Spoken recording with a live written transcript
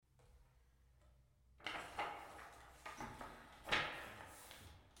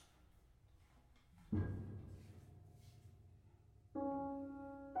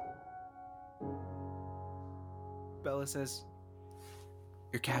Bella says,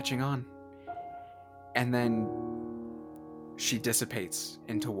 "You're catching on." And then she dissipates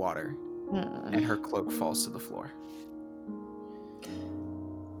into water, and her cloak falls to the floor.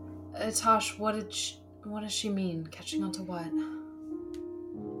 Tosh, what does she mean? Catching on to what?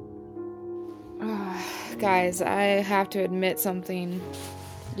 Guys, I have to admit something.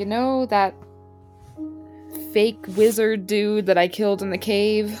 You know that fake wizard dude that I killed in the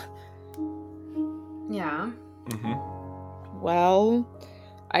cave? Yeah. Mm-hmm. Well,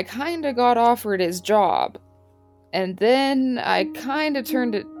 I kinda got offered his job. And then I kinda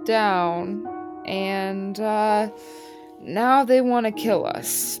turned it down. And, now they want to kill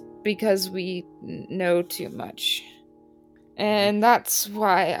us because we know too much. And that's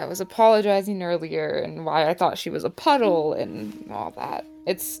why I was apologizing earlier and why I thought she was a puddle and all that.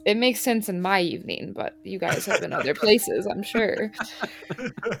 It makes sense in my evening, but you guys have been other places, I'm sure.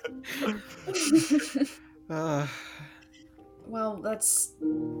 Well,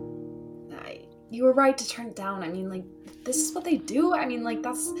 you were right to turn it down. I mean, like, this is what they do. I mean, like,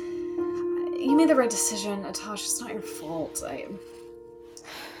 you made the right decision, Atash. It's not your fault.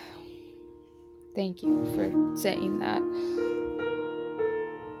 Thank you for saying that.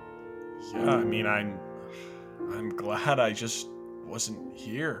 Yeah, I mean, I'm glad I just wasn't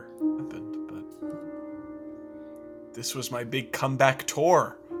here. But this was my big comeback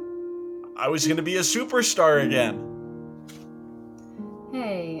tour. I was gonna be a superstar again.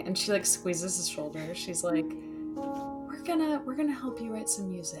 Hey, and she like squeezes his shoulder. She's like, we're gonna help you write some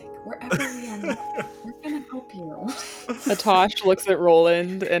music. Wherever we end up, we're gonna help you. Natosh looks at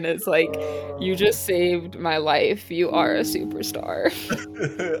Roland and it's like, you just saved my life. You are a superstar.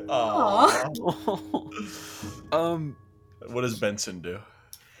 Aww. What does Benson do?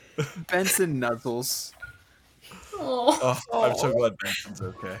 Benson nuzzles. Oh, I'm so glad Benson's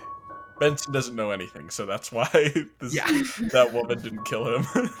okay. Benson doesn't know anything, so that's why that woman didn't kill him.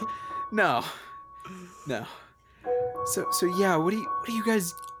 No. So yeah, what do you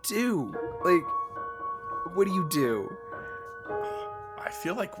guys do? Like, what do you do? I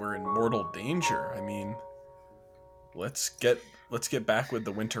feel like we're in mortal danger. I mean, let's get back with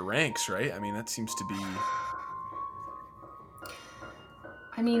the winter ranks, right? I mean, that seems to be.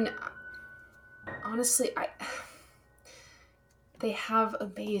 I mean, honestly, they have a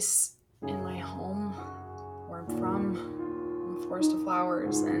base in my home, where I'm from, in the Forest of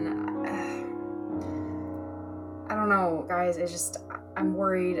Flowers, and I don't know, guys. I'm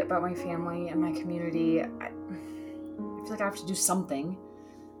worried about my family and my community. I feel like I have to do something.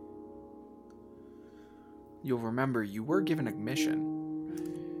 You'll remember you were given a mission.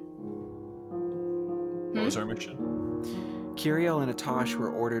 What was our mission? Kiriel and Atash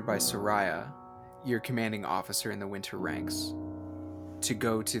were ordered by Soraya, your commanding officer in the winter ranks, to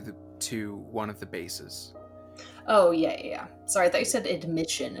go to one of the bases. Oh, yeah. Sorry, I thought you said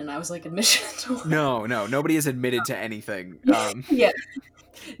admission, and I was like, admission to what? No, nobody is admitted to anything. Yeah.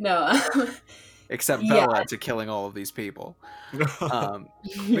 No. Except Bella to killing all of these people. But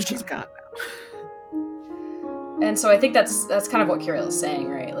she's gone now. And so I think that's kind of what Kiriel is saying,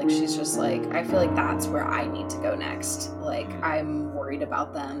 right? Like, she's just like, I feel like that's where I need to go next. Like, I'm worried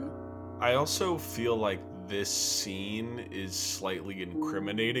about them. I also feel like this scene is slightly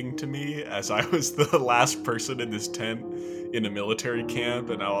incriminating to me, as I was the last person in this tent in a military camp,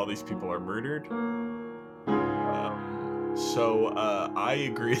 and now all these people are murdered. So I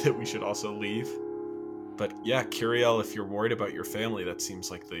agree that we should also leave. But yeah, Kiriel, if you're worried about your family, that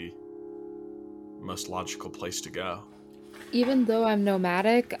seems like the most logical place to go. Even though I'm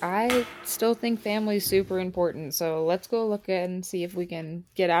nomadic, I still think family's super important. So let's go look at and see if we can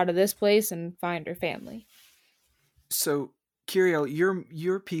get out of this place and find our family. So, Kiriel,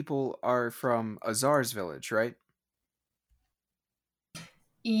 your people are from Azar's village, right?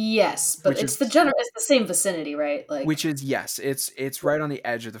 Yes, but it's the same vicinity, right? Like, which is yes, it's right on the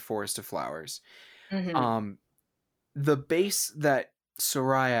edge of the Forest of Flowers. Mm-hmm. The base that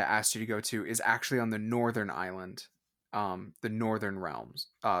Soraya asked you to go to is actually on the northern island, the northern realms,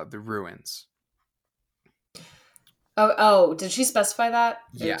 the ruins. Oh, did she specify that?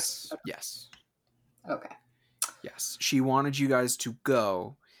 Yes. Okay. Yes, she wanted you guys to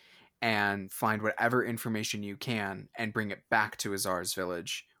go and find whatever information you can and bring it back to Azar's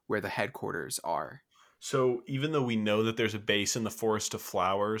village, where the headquarters are. So even though we know that there's a base in the Forest of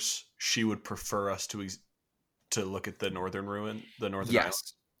Flowers, she would prefer us to look at the northern ruin, the northern island?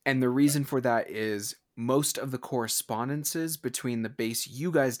 And the reason for that is most of the correspondences between the base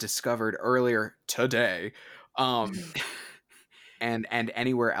you guys discovered earlier today, and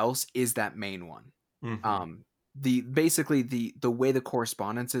anywhere else is that main one. Mm-hmm. The way the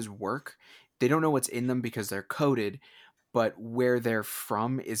correspondences work they don't know what's in them because they're coded, but where they're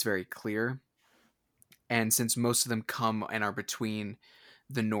from is very clear. And since most of them come and are between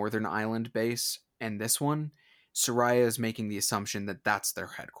the northern island base and this one, Soraya is making the assumption that that's their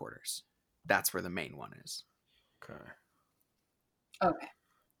headquarters. That's where the main one is. Okay. Okay.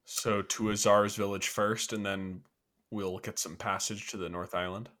 So to Azar's village first, and then we'll get some passage to the North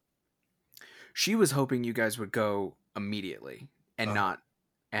Island. She was hoping you guys would go immediately and not,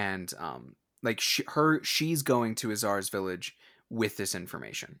 and like she's going to Azar's village with this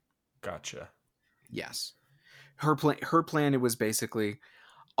information. Gotcha. Yes. Her plan, it was basically,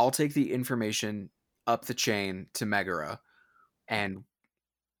 I'll take the information up the chain to Megara, and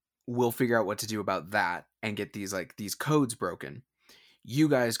we'll figure out what to do about that and get these codes broken. You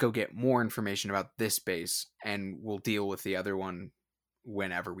guys go get more information about this base, and we'll deal with the other one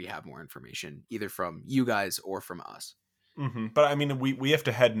whenever we have more information, either from you guys or from us. Mm-hmm. But I mean, we have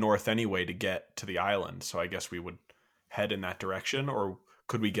to head north anyway to get to the island, so I guess we would head in that direction, or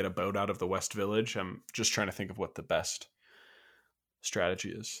could we get a boat out of the West Village? I'm just trying to think of what the best strategy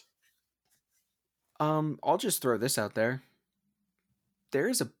is. I'll just throw this out there. There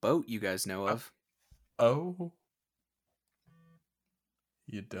is a boat you guys know of. Oh,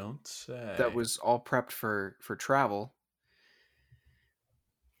 you don't say. That was all prepped for travel.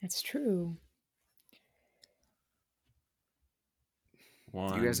 That's true.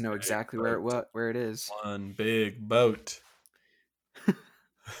 You guys know exactly where it is. One big boat.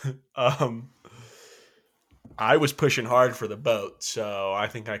 I was pushing hard for the boat, so I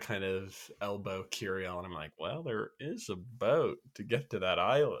think I kind of elbow Curiel, and I'm like, well, there is a boat to get to that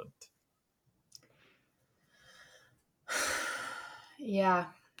island. Yeah.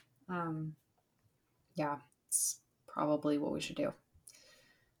 Yeah, it's probably what we should do.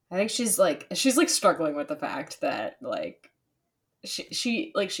 I think she's struggling with the fact that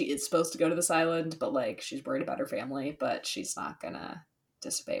she is supposed to go to this island, but she's worried about her family, but she's not gonna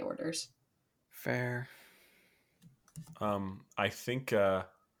disobey orders. Fair. I think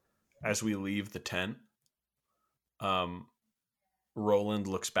as we leave the tent, Roland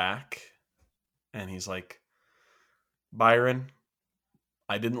looks back and he's like, Byron,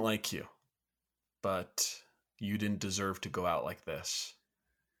 I didn't like you, but you didn't deserve to go out like this.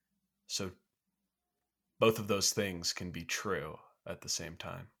 So both of those things can be true at the same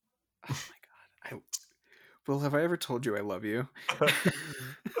time. Oh my God. Will, have I ever told you I love you?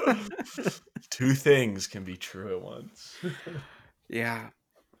 Two things can be true at once. Yeah.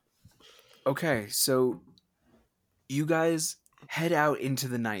 Okay, so you guys head out into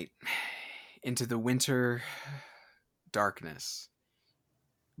the night, into the winter darkness.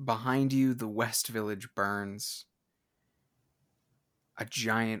 Behind you, the West Village burns. A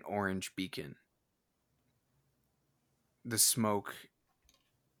giant orange beacon. The smoke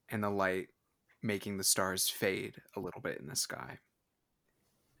and the light making the stars fade a little bit in the sky.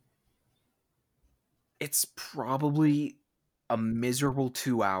 It's probably a miserable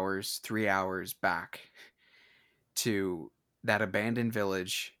 2 hours, 3 hours back to that abandoned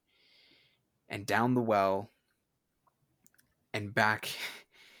village and down the well and back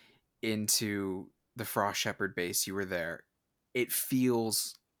into the Frost Shepherd base. You were there. It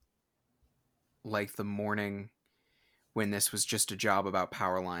feels like the morning when this was just a job about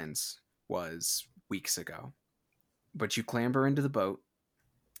power lines was weeks ago. But you clamber into the boat,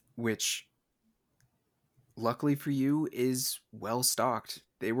 which, luckily for you, is well stocked.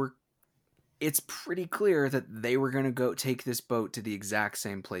 It's pretty clear that they were going to go take this boat to the exact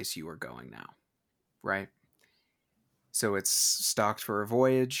same place you are going now, right? So it's stocked for a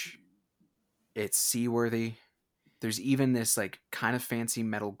voyage. It's seaworthy. There's even this kind of fancy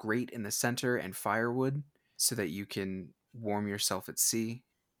metal grate in the center and firewood so that you can warm yourself at sea.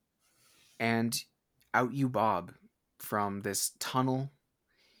 And out you bob from this tunnel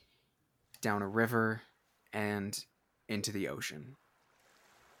down a river and into the ocean,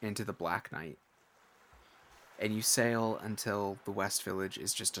 into the black night. And you sail until the West Village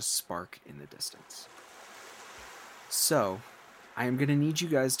is just a spark in the distance. So, I am going to need you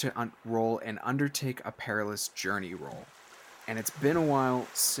guys to roll and undertake a perilous journey roll. And it's been a while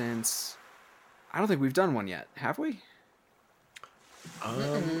since... I don't think we've done one yet, have we?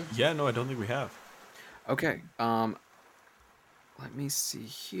 Yeah, no, I don't think we have. Okay, let me see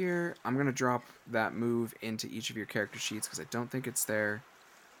here. I'm going to drop that move into each of your character sheets because I don't think it's there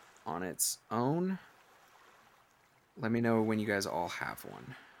on its own. Let me know when you guys all have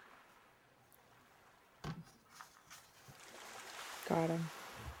one. Got him.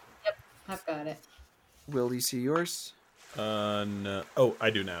 Yep, I've got it. Will, do you see yours? No. Oh, I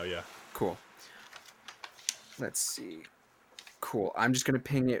do now, yeah. Cool. Let's see. Cool. I'm just gonna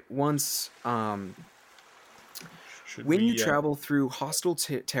ping it once. Should When you we, travel through hostile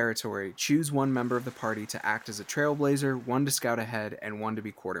territory, choose one member of the party to act as a trailblazer, one to scout ahead, and one to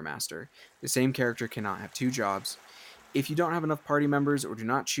be quartermaster. The same character cannot have two jobs. If you don't have enough party members or do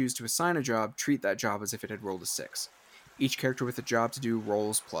not choose to assign a job, treat that job as if it had rolled a 6. Each character with a job to do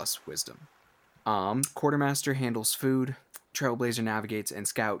rolls plus wisdom. Quartermaster handles food, trailblazer navigates, and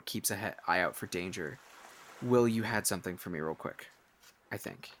scout keeps an eye out for danger. Will, you had something for me real quick, I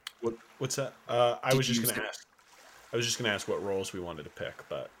think. what's that? Did I was you just use gonna ask. I was just gonna ask what roles we wanted to pick,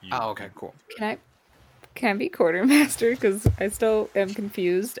 but Oh, okay, cool. Can I be quartermaster? Because I still am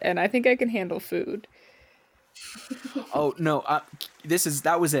confused, and I think I can handle food. Oh no,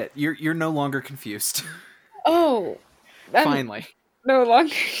 that was it. You're no longer confused. Oh, I'm Finally, no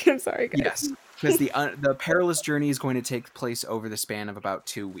longer. I'm sorry, guys. yes, because the perilous journey is going to take place over the span of about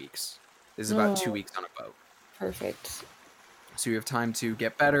 2 weeks. This is about 2 Oh. weeks on a boat, Perfect. so you have time to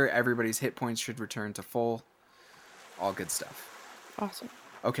get better. Everybody's hit points should return to full. All good stuff. Awesome.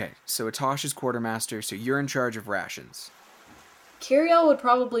 Okay, so Atosh is quartermaster, so you're in charge of rations. Kiriel would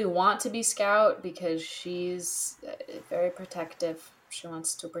probably want to be scout because she's very protective. She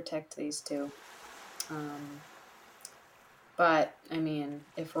wants to protect these two. But, I mean,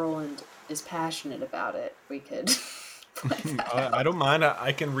 if Roland is passionate about it, we could play that out. I don't mind.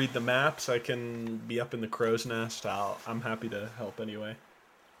 I can read the maps. I can be up in the crow's nest. I'm happy to help anyway.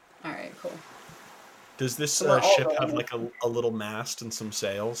 All right, cool. Does this So we're all ship have rolling. like a little mast and some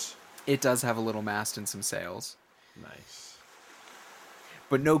sails? It does have a little mast and some sails, Nice.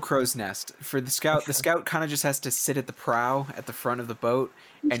 but no crow's nest. For the scout kind of just has to sit at the prow at the front of the boat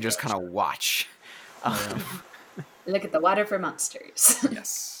and just kind of watch. Look at the water for monsters.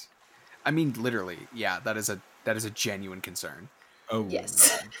 Yes. I mean, literally, yeah, that is a genuine concern. Oh,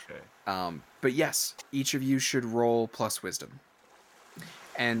 Yes. Okay. But yes, each of you should roll plus wisdom.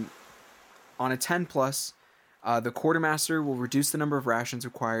 And on a 10 plus, the quartermaster will reduce the number of rations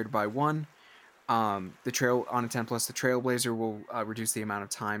required by 1. On a 10 plus, the trailblazer will reduce the amount of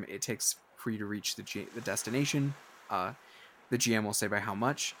time it takes for you to reach the destination. The GM will say by how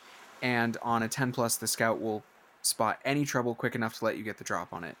much. And on a 10 plus, the scout will spot any trouble quick enough to let you get the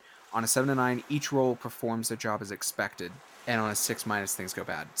drop on it. On a 7 to 9, each roll performs the job as expected. And on a 6 minus, things go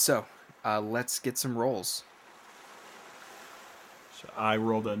bad. So, let's get some rolls. So I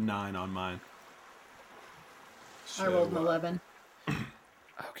rolled a 9 on mine. I rolled an So, 11.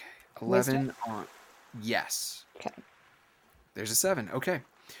 Okay. 11 on... Yes. Okay. There's a 7. Okay.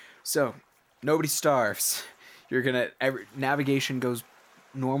 So, nobody starves. You're gonna... navigation goes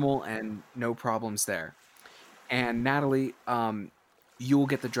normal and no problems there. And Natalie, you'll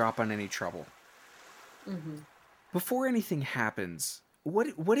get the drop on any trouble. Mm-hmm. Before anything happens,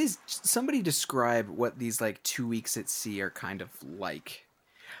 what is... Somebody describe what these, 2 weeks at sea are kind of like.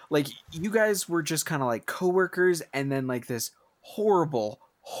 Like, you guys were just kind of like coworkers, and then this horrible,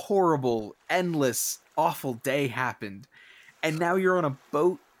 endless, awful day happened, and now you're on a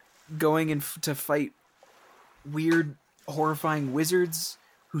boat going in to fight weird, horrifying wizards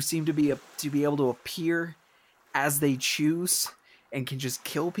who seem to be able to appear as they choose and can just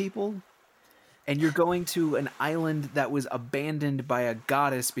kill people. And you're going to an island that was abandoned by a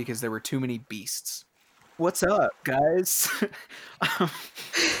goddess because there were too many beasts. What's up, guys?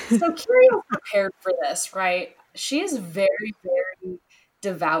 So Kiriel's prepared for this, right? She is very, very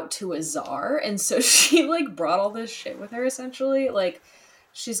devout to Azar, and so she brought all this shit with her essentially.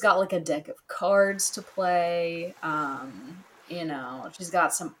 She's got a deck of cards to play. She's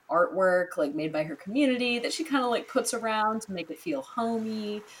got some artwork made by her community that she kind of puts around to make it feel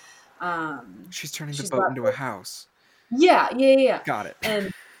homey. She's turning the she's boat got into a house. Yeah. Got it.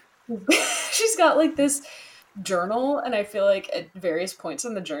 And she's got this journal, and I feel at various points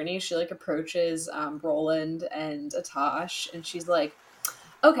on the journey she approaches Roland and Atosh, and she's like,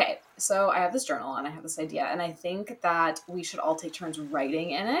 okay, so I have this journal and I have this idea, and I think that we should all take turns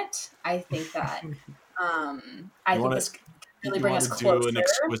writing in it. I think that this could really bring us do closer. an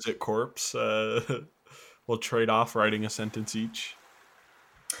exquisite corpse? We'll trade off writing a sentence each.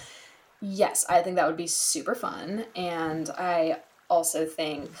 Yes, I think that would be super fun, and I also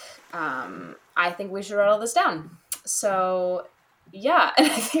think we should write all this down. So yeah, and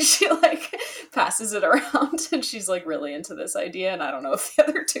I think she passes it around, and she's really into this idea, and I don't know if the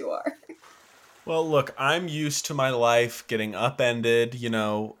other two are. Well, look, I'm used to my life getting upended.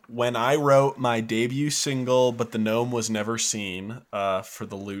 When I wrote my debut single, But the Gnome Was Never Seen, for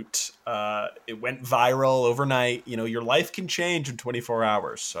the Loot, it went viral overnight. Your life can change in 24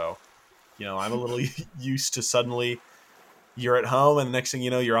 hours. So, I'm a little used to suddenly you're at home and the next thing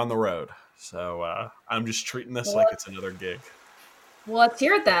you know, you're on the road. So I'm just treating this like it's another gig. Well, let's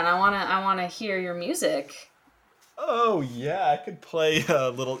hear it then. I wanna hear your music. Oh yeah, I could play a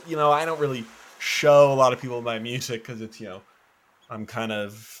little. I don't really show a lot of people my music because it's I'm kind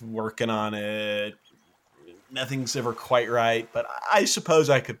of working on it. Nothing's ever quite right, but I suppose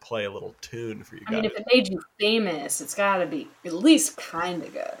I could play a little tune for you I mean, guys. if it made you famous, it's gotta be at least kind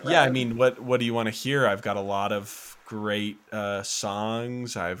of good, Yeah, I right? mean, what do you want to hear? I've got a lot of great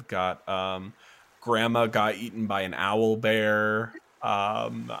songs. I've got "Grandma Got Eaten by an Owl Bear." I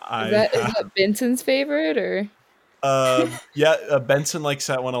Is that Benson's favorite or? Yeah, Benson likes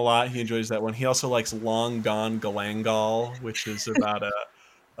that one a lot. He enjoys that one. He also likes "Long Gone Galangal," which is about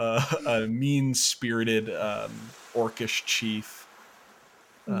a mean spirited orcish chief.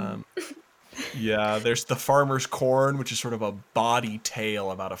 Um, Yeah, there's the farmer's corn, which is sort of a body tale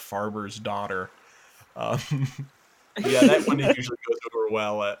about a farmer's daughter. Um, yeah, that one usually goes over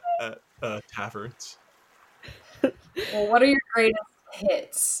well at taverns. Well, what are your greatest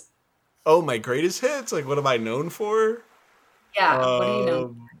hits? Oh, my greatest hits! Like, what am I known for? Yeah, what do you know?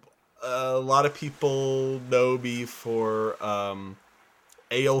 Um, a lot of people know me for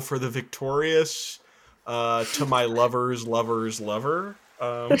 "Ale for the Victorious," "To My Lover's Lover's Lover."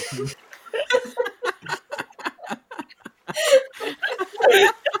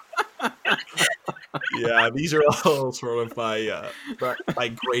 Yeah, these are all sort of my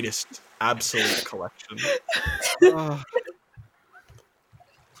greatest absolute collection. Oh.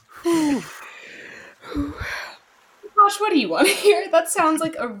 Whew. Gosh, what do you want to hear? That sounds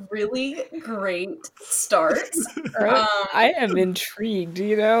like a really great start. Um, I am intrigued,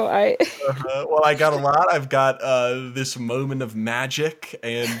 I Well, I got a lot. I've got "This Moment of Magic"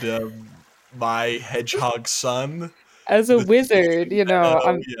 and "My Hedgehog Son." as a The wizard,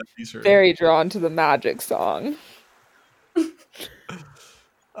 I'm yeah, these are. very drawn to the magic song.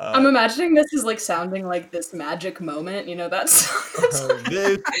 I'm Uh, imagining this is like sounding like this magic moment. You know that's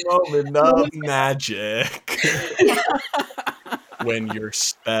this moment of magic when your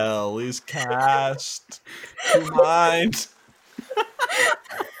spell is cast to mind.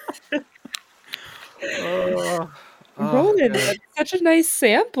 Oh, Roland, God. that's such a nice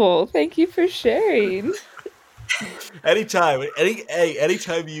sample. Thank you for sharing. Anytime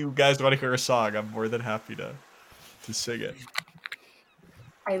you guys want to hear a song, I'm more than happy to sing it.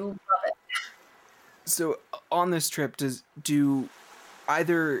 I love it. So on this trip, does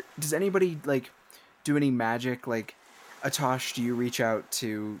anybody like do any magic? Like, Atosh, do you reach out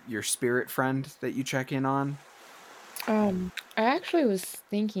to your spirit friend that you check in on? I actually was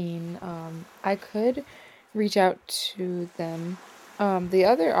thinking, I could reach out to them. The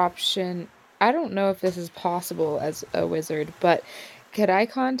other option, I don't know if this is possible as a wizard, but could I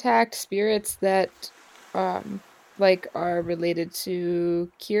contact spirits that, um, like are related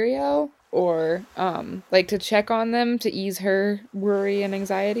to Curiel or, like to check on them to ease her worry and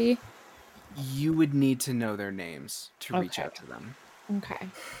anxiety? You would need to know their names to reach Okay. out to them, Okay.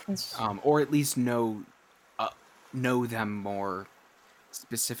 That's, or at least know them more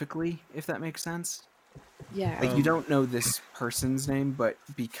specifically, if that makes sense. yeah. Like, you don't know this person's name, but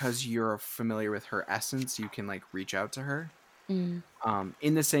because you're familiar with her essence, you can like reach out to her. Mm.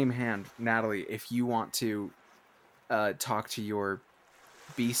 In the same hand, Natalie, if you want to talk to your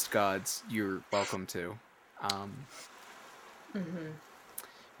beast gods, you're welcome to. Um, Mhm.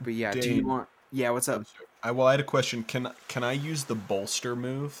 but yeah, do you Dane, want? Yeah, what's up? I'm sorry. I had a question. Can I use the bolster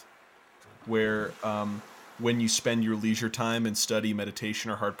move, where when you spend your leisure time in study, meditation,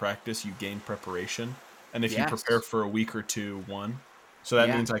 or hard practice, you gain preparation, and if you prepare Yes. for a week or two, one. So that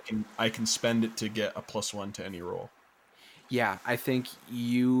Yeah. means I can spend it to get a +1 to any roll. Yeah, I think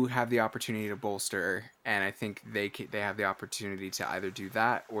you have the opportunity to bolster, and I think they have the opportunity to either do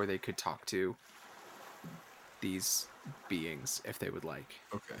that or they could talk to these beings if they would like.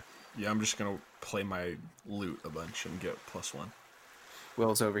 Okay. Yeah, I'm just gonna play my lute a bunch and get +1.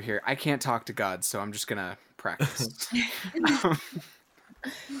 Will's over here. I can't talk to gods, so I'm just gonna practice.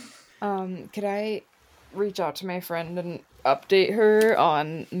 Could I reach out to my friend and update her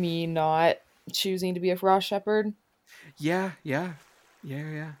on me not choosing to be a frost shepherd? Yeah.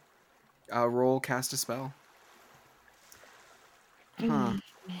 Roll cast a spell. Huh.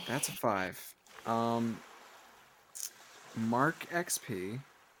 That's a 5. Mark XP.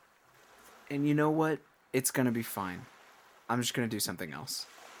 And you know what? It's gonna be fine. I'm just gonna do something else.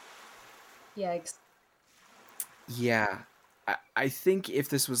 Yikes. Yeah. I think if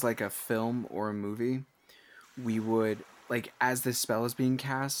this was like a film or a movie, we would like as this spell is being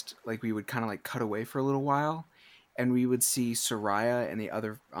cast, like we would kind of like cut away for a little while, and we would see Soraya and the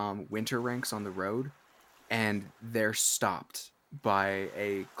other winter ranks on the road, and they're stopped by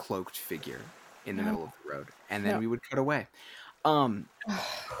a cloaked figure in the No, middle of the road, and then no. we would cut away. Um.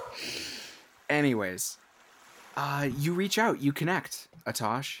 Anyways, you reach out, you connect,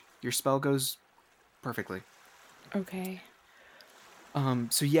 Atosh. Your spell goes perfectly. Okay.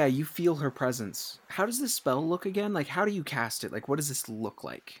 So yeah, you feel her presence. How does this spell look again? Like, how do you cast it? Like, what does this look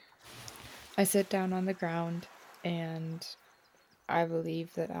like? I sit down on the ground and I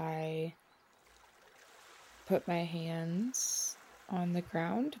believe that I put my hands on the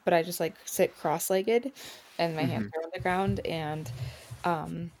ground, but I just like sit cross-legged and my hands Mhm. are on the ground and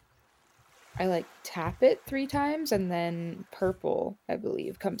um I like tap it 3 times and then purple, I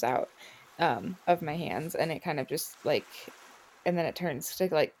believe, comes out of my hands and it kind of just like and then it turns to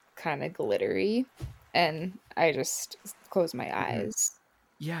like kind of glittery and I just close my Mhm. eyes.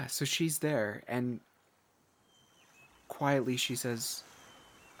 Yeah, so she's there, and quietly she says,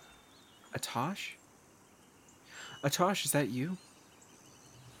 Atosh? Atosh, is that you?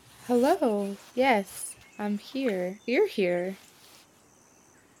 Hello. Yes, I'm here. You're here.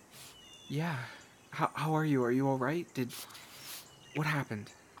 Yeah. How are you? Are you alright? What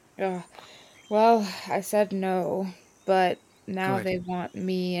happened? Ugh. Well, I said no, but now Good. they want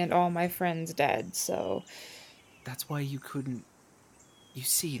me and all my friends dead, so That's why you couldn't. You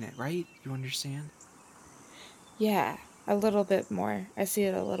seen it, right? You understand? yeah, a little bit more. I see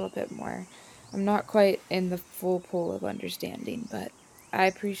it a little bit more. I'm not quite in the full pool of understanding, but I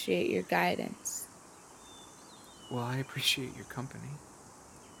appreciate your guidance. Well, I appreciate your company.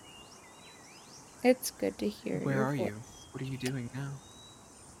 It's good to hear Where your are you? voice. What are you doing now?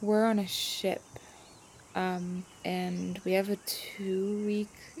 We're on a ship, and we have a 2 week,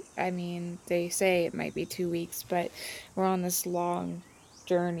 I mean, they say it might be 2 weeks, but we're on this long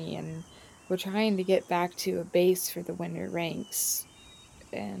journey and we're trying to get back to a base for the winter ranks.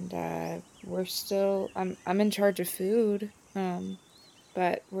 And we're still I'm in charge of food.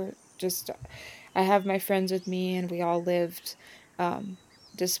 But we're just I have my friends with me and we all lived um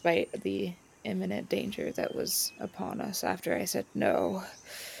despite the imminent danger that was upon us after I said no.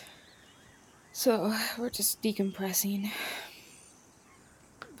 So we're just decompressing.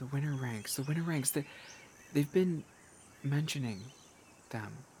 The winter ranks. The winter ranks. They've been mentioning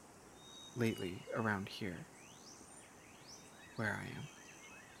them lately around here, where I am.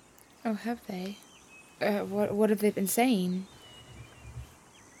 Oh, have they? What have they been saying?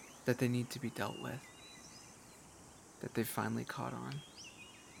 That they need to be dealt with. That they've finally caught on.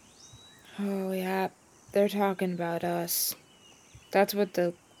 Oh yeah, they're talking about us. That's what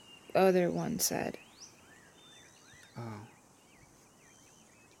the other one said. Oh,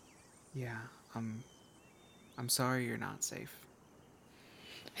 yeah. I'm. I'm sorry you're not safe.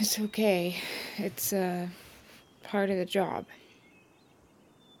 It's okay. It's part of the job.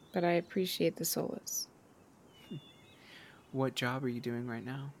 But I appreciate the solace. What job are you doing right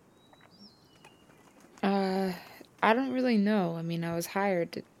now? Uh, I don't really know. I mean, I was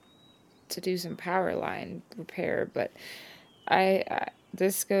hired to do some power line repair, but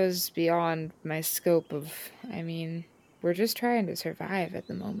this goes beyond my scope of. I mean, we're just trying to survive at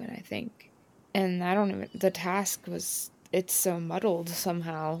the moment, I think. And I don't even. The task was. It's so muddled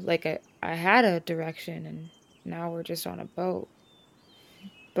somehow. Like I had a direction, and now we're just on a boat.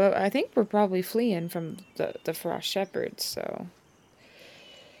 But I think we're probably fleeing from the Frost Shepherds, so.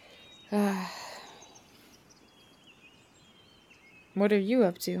 What are you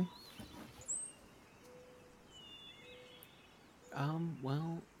up to?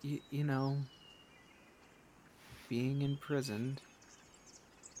 Well, you know, being imprisoned.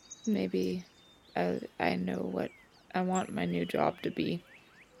 Maybe I know what I want my new job to be.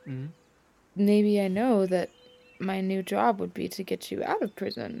 Mm, Maybe I know that my new job would be to get you out of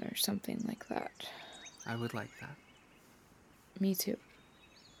prison or something like that. I would like that. Me too.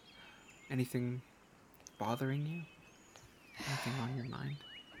 Anything bothering you? Anything on your mind?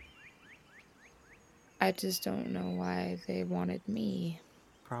 I just don't know why they wanted me.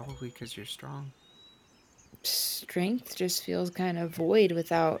 Probably because you're strong. Strength just feels kind of void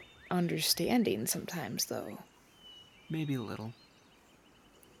without understanding sometimes, though. Maybe a little.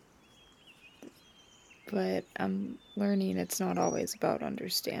 But I'm learning it's not always about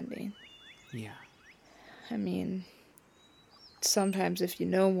understanding. Yeah. I mean, sometimes if you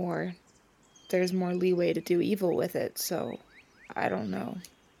know more, there's more leeway to do evil with it, so I don't know.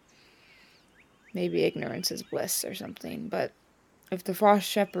 Maybe ignorance is bliss or something, but if the Frost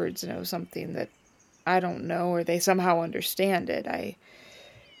Shepherds know something that I don't know or they somehow understand it, I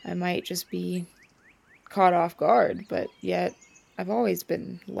might just be caught off guard, but yet I've always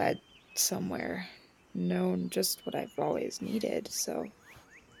been led somewhere, known just what I've always needed, so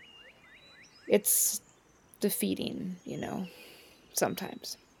it's defeating,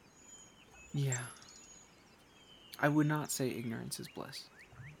 sometimes. Yeah. I would not say ignorance is bliss.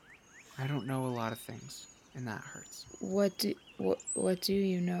 I don't know a lot of things, and that hurts. What do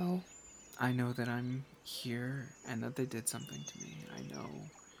you know? I know that I'm here and that they did something to me. I know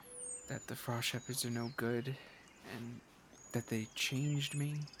that the Frost Shepherds are no good and that they changed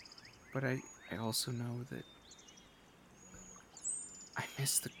me. But I also know that I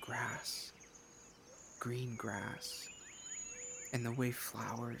miss the grass, green grass, and the way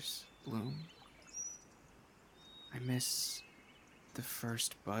flowers bloom. I miss the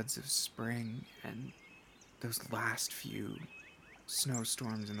first buds of spring and those last few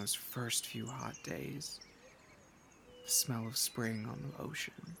snowstorms and those first few hot days. The smell of spring on the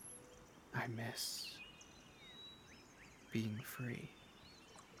ocean. I miss being free.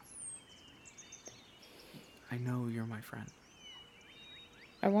 I know you're my friend.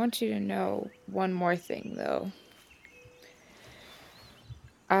 I want you to know one more thing, though.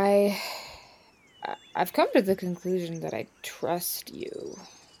 I've come to the conclusion that I trust you.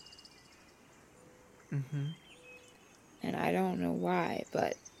 Mm-hmm. And I don't know why,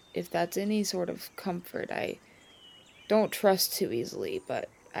 but if that's any sort of comfort, I don't trust too easily, but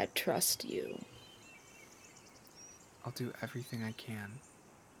I trust you. I'll do everything I can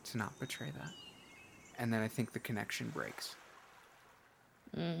to not betray that. And then I think the connection breaks.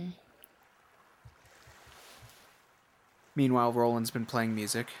 Mm. Meanwhile, Roland's been playing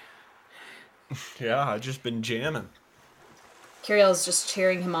music. Yeah, I've just been jamming. Kiriel's just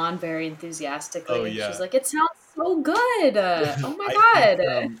cheering him on very enthusiastically. Oh, yeah. She's like, "It sounds so good! Oh my god!"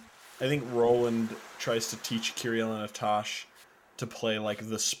 I think Roland tries to teach Kiriel and Atash to play like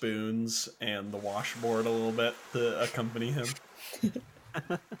the spoons and the washboard a little bit to accompany him.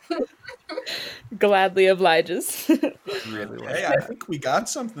 Gladly obliges. Really like Hey, I think we got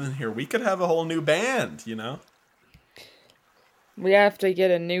something here. We could have a whole new band, you know? We have to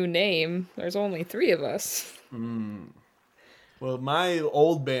get a new name. There's only 3 of us. Well, my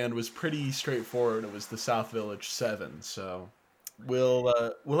old band was pretty straightforward. It was the South Village 7, so we'll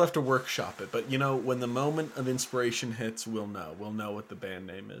have to workshop it. But you know, when the moment of inspiration hits, we'll know. We'll know what the band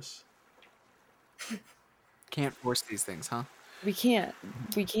name is. Can't force these things, huh? We can't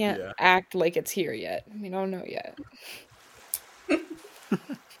Yeah. act like it's here yet. We don't know yet.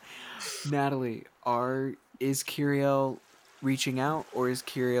 Natalie, is Kiriel reaching out, or is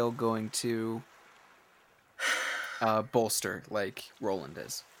Kiriel going to bolster like Roland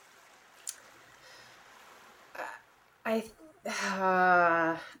is?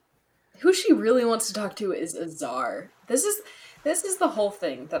 Who she really wants to talk to is Azar. This is the whole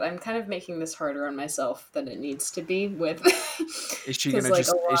thing that I'm kind of making this harder on myself than it needs to be with. Is she gonna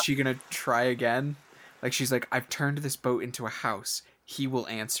is she gonna try again? Like she's like, I've turned this boat into a house. He will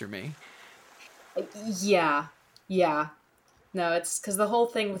answer me. Yeah. No, it's because the whole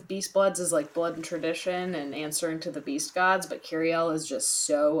thing with Beast Bloods is like blood and tradition and answering to the Beast Gods, but Kiriel is just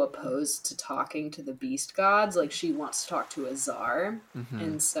so opposed to talking to the Beast Gods. Like, she wants to talk to Azar. Mm-hmm.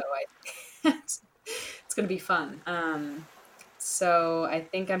 And so it's going to be fun. So I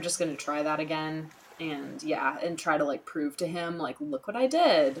think I'm just going to try that again. And and try to like prove to him, like, look what I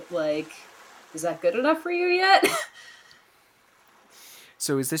did. Like, is that good enough for you yet?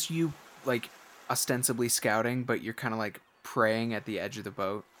 So is this you like ostensibly scouting, but you're kind of like praying at the edge of the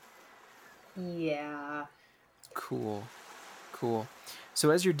boat? Yeah. Cool. So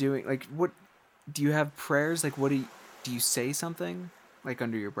as you're doing, like, what do you have prayers? Like, what do you say something like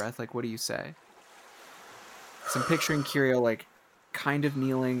under your breath? Like, what do you say? So I'm picturing Kiriel like kind of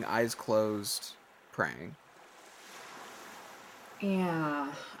kneeling, eyes closed, praying.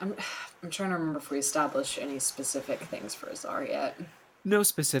 Yeah. I'm trying to remember if we established any specific things for Azar yet. No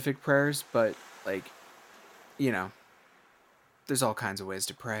specific prayers, but like, you know, there's all kinds of ways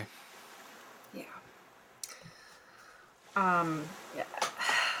to pray. Yeah. Yeah.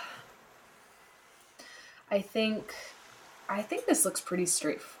 I think this looks pretty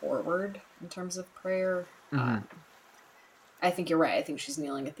straightforward in terms of prayer. Mm-hmm. I think you're right. I think she's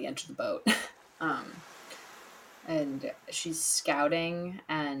kneeling at the edge of the boat. And she's scouting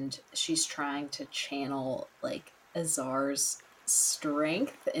and she's trying to channel like Azar's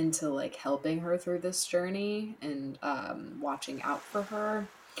strength into like helping her through this journey and watching out for her.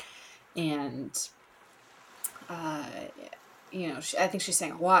 And I think she's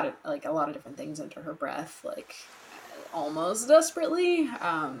saying a lot of different things under her breath, like almost desperately,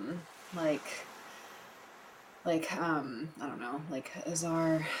 I don't know, like,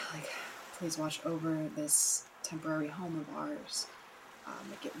 Azar, like, please watch over this temporary home of ours,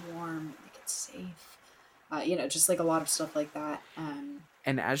 make it warm, make it safe, just like a lot of stuff like that.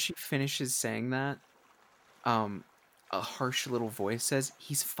 And as she finishes saying that, a harsh little voice says,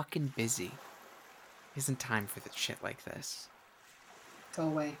 "He's fucking busy." Isn't time for the shit like this. Go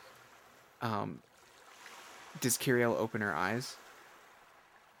away. Does Kiriel open her eyes?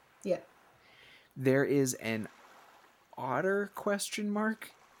 Yeah. There is an otter question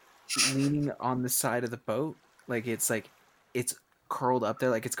mark leaning on the side of the boat. It's curled up there,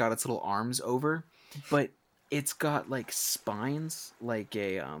 like it's got its little arms over, but it's got like spines like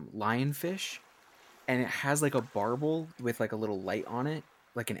a lionfish, and it has like a barbel with like a little light on it,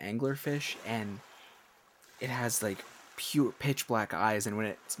 like an anglerfish, and it has like pure pitch black eyes, and when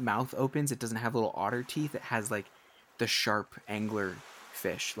its mouth opens, it doesn't have little otter teeth. It has like the sharp angler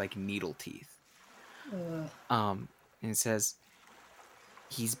fish, like needle teeth. And it says,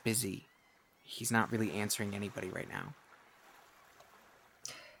 he's busy. He's not really answering anybody right now.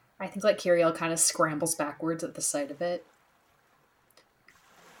 I think like Kiriel kind of scrambles backwards at the sight of it.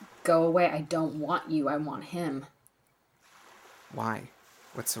 Go away. I don't want you. I want him. Why?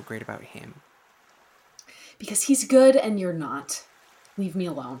 What's so great about him? Because he's good and you're not. Leave me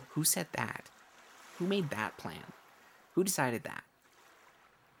alone. Who said that? Who made that plan? Who decided that?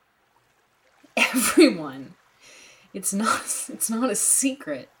 Everyone. It's not a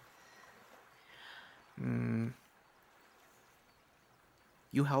secret. You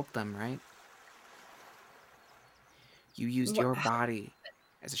helped them, right? You used What? your body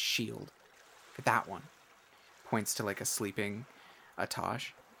as a shield for that one. Points to like a sleeping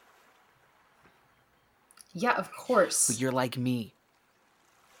Atosh. Yeah, of course. But you're like me.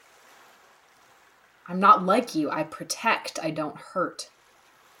 I'm not like you. I protect. I don't hurt.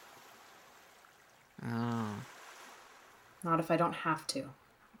 Oh, Not if I don't have to.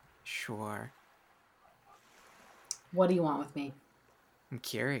 sure. What do you want with me? I'm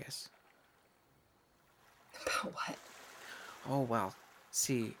curious. About what? Oh, well.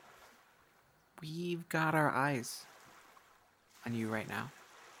 See, we've got our eyes on you right now.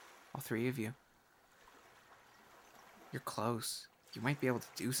 All three of you. You're close. You might be able to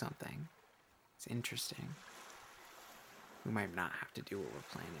do something. It's interesting. We might not have to do what we're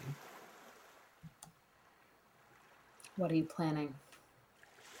planning. What are you planning?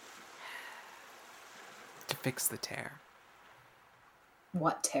 To fix the tear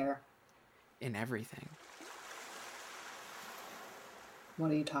What tear? in everything.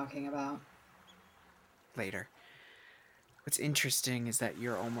 What are you talking about? Later. What's interesting is that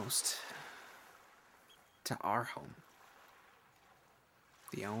you're almost to our home.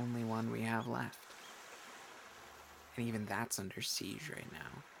 The only one we have left. And even that's under siege right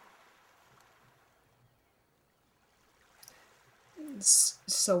now.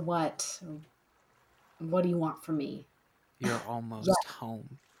 So what? What do you want from me? You're almost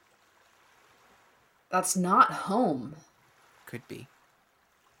home. That's not home. Could be.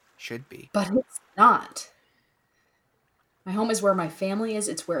 Should be. But it's not. My home is where my family is.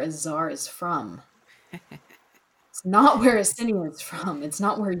 It's where Azar is from. It's not where Asinia is from. It's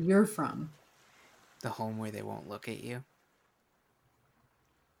not where you're from. The home where they won't look at you.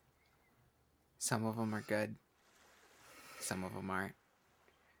 Some of them are good. Some of them aren't.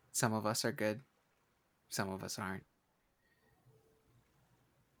 Some of us are good. Some of us aren't.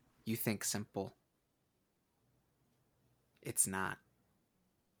 You think simple. It's not.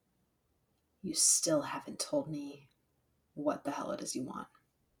 You still haven't told me what the hell it is you want.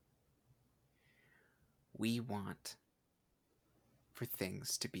 We want for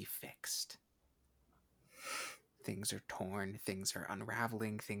things to be fixed. Things are torn, things are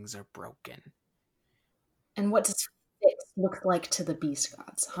unraveling, things are broken. And what does fix look like to the beast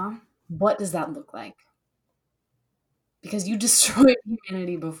gods, huh? What does that look like? Because you destroyed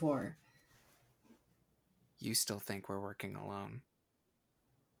humanity before. You still think we're working alone.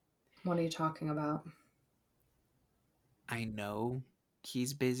 What are you talking about? I know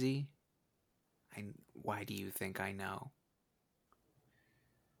he's busy. Why do you think I know?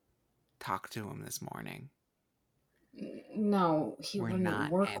 Talk to him this morning. No, he We're wouldn't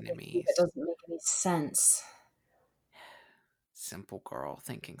not work with you. enemies. That doesn't make any sense. Simple girl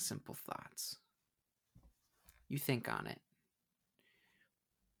thinking simple thoughts. You think on it.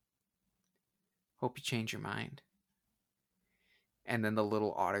 Hope you change your mind. And then the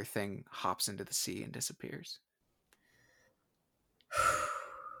little otter thing hops into the sea and disappears.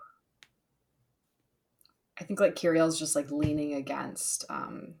 I think like Kiriel's just like leaning against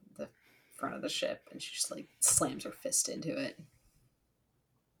the front of the ship, and she just like slams her fist into it.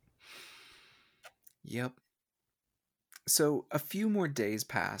 Yep. So a few more days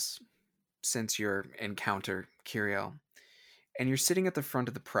pass since your encounter, Kiriel, and you're sitting at the front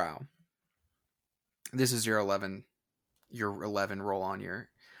of the prow. This is your 11 roll on your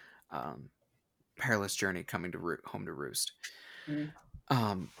perilous journey coming to home to roost.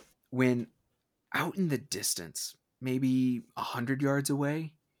 Mm. When Out in the distance, maybe 100 yards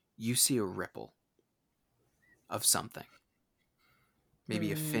away, you see a ripple of something.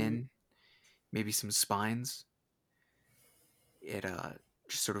 Maybe a fin, maybe some spines. It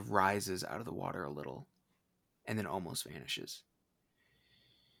just sort of rises out of the water a little and then almost vanishes.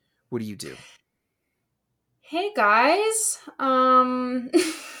 What do you do? Hey guys,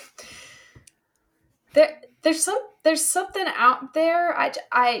 there's something out there.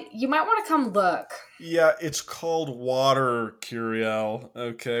 You might want to come look. Yeah, it's called water, Curiel.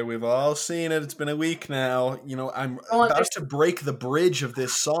 Okay, we've all seen it. It's been a week now. You know, I'm about to break the bridge of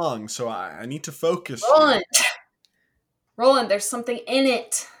this song, so I need to focus. Roland, there's something in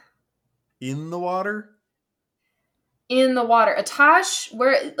it. In the water? In the water. Atash,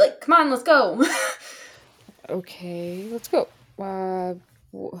 where, like, come on, let's go. Okay, let's go.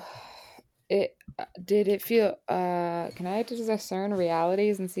 Did it feel, can I just discern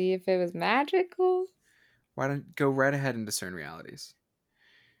realities and see if it was magical? Why don't go right ahead and discern realities?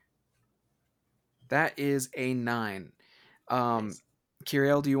 That is a 9. Nice.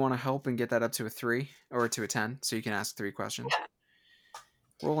 Kiriel, do you want to help and get that up to a 3 or to a 10 so you can ask 3 questions? Yeah.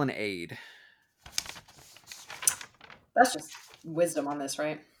 Roll an aid. That's just wisdom on this,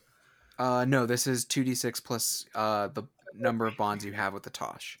 right? No, this is 2d6 plus the number of bonds you have with the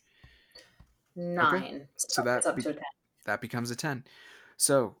Tosh. 9. Okay. So that's up to a 10. That becomes a 10.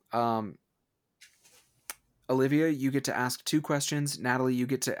 So, Olivia, you get to ask 2 questions. Natalie, you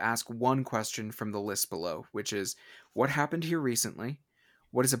get to ask 1 question from the list below, which is, what happened here recently?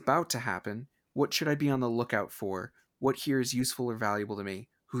 What is about to happen? What should I be on the lookout for? What here is useful or valuable to me?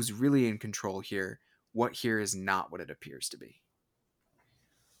 Who's really in control here? What here is not what it appears to be?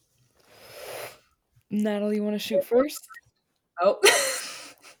 Natalie, you want to shoot first? Oh.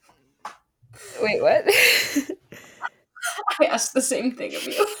 Wait, what? I asked the same thing of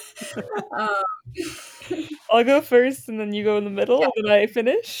you. I'll go first and then you go in the middle and then I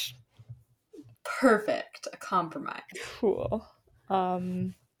finish. Perfect. A compromise. Cool.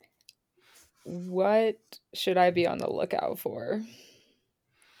 What should I be on the lookout for?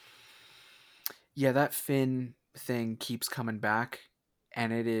 Yeah, that fin thing keeps coming back,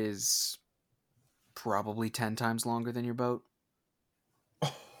 and it is probably 10 times longer than your boat.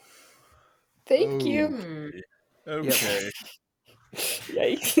 Thank you. Okay.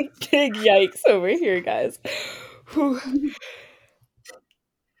 Yikes. Big yikes over here, guys. Whew.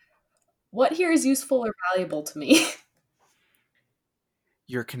 What here is useful or valuable to me?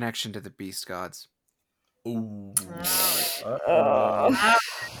 Your connection to the beast gods. Ooh.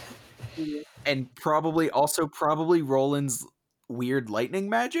 And probably Roland's weird lightning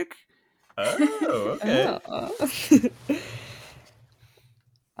magic. Oh, okay.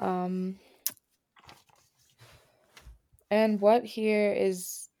 And what here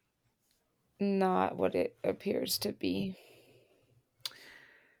is not what it appears to be.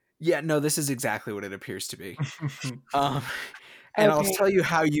 Yeah, no, this is exactly what it appears to be. And Okay. I'll tell you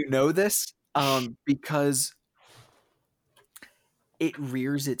how you know this, because it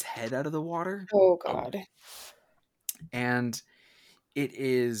rears its head out of the water. Oh, God. And it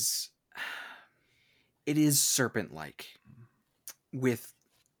is serpent-like, with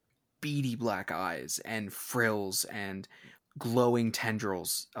beady black eyes and frills and glowing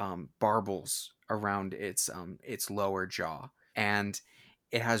tendrils, barbels around its lower jaw, and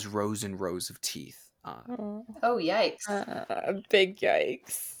it has rows and rows of teeth. Oh, yikes. Big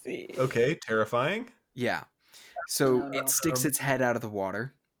yikes. Okay, terrifying. Yeah. So No. it sticks its head out of the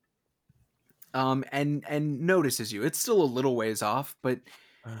water. And notices you. It's still a little ways off, but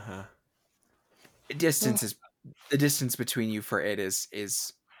the distance between you for it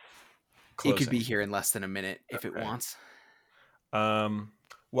is Closing. It could be here in less than a minute if it wants.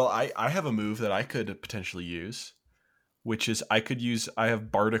 Well, I have a move that I could potentially use, which is I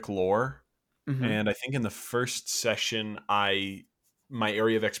have Bardic Lore, and I think in the first session my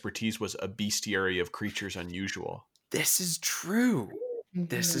area of expertise was a bestiary of creatures unusual. This is true.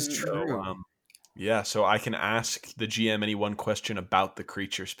 This is true. So, yeah, so I can ask the GM any one question about the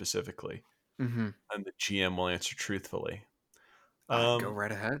creature specifically, and the GM will answer truthfully. Go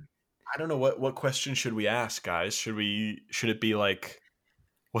right ahead. I don't know what question should we ask, guys. Should it be like,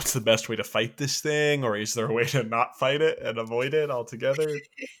 what's the best way to fight this thing, or is there a way to not fight it and avoid it altogether?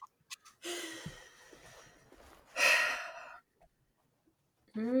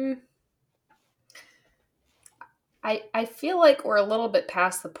 I feel like we're a little bit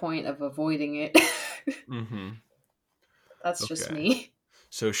past the point of avoiding it. That's just me.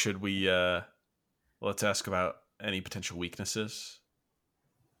 So should we let's ask about any potential weaknesses?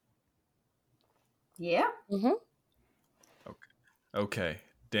 Yeah. Okay.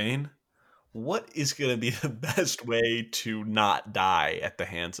 Dane, what is going to be the best way to not die at the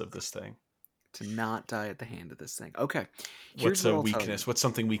hands of this thing? To not die at the hand of this thing. Okay. What's Here's what a I'll tell you. weakness? What's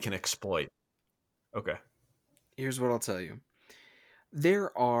something we can exploit? Okay. Here's what I'll tell you.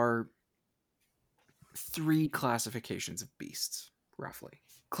 There are 3 classifications of beasts, roughly.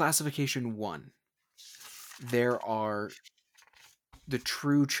 Classification 1. There are the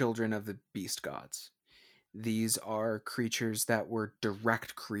true children of the beast gods. These are creatures that were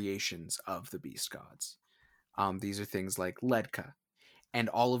direct creations of the beast gods. These are things like Ledka, and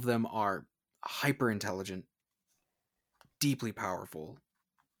all of them are hyper intelligent, deeply powerful,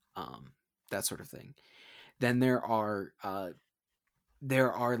 that sort of thing. Then there are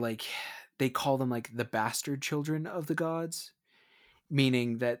like, they call them like the bastard children of the gods,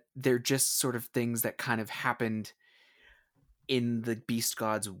 meaning that they're just sort of things that kind of happened in the beast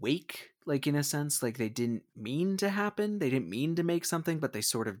god's wake, like in a sense, like they didn't mean to happen, they didn't mean to make something, but they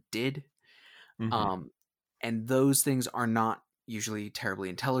sort of did. Mm-hmm. And those things are not usually terribly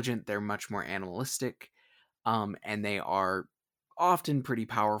intelligent, they're much more animalistic, and they are often pretty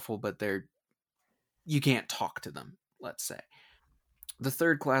powerful, but you can't talk to them, let's say. The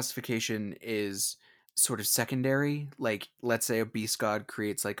third classification is sort of secondary, like let's say a beast god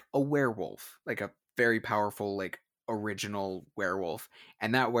creates like a werewolf, like a very powerful, like original werewolf,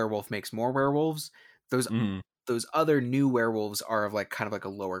 and that werewolf makes more werewolves. Those other new werewolves are of like kind of like a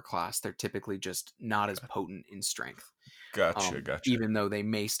lower class. They're typically just not as potent in strength. Gotcha. Even though they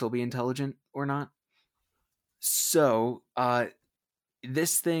may still be intelligent or not. So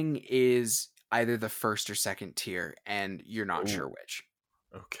this thing is either the first or second tier, and you're not sure which.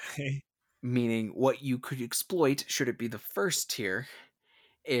 Okay. Meaning what you could exploit, should it be the first tier,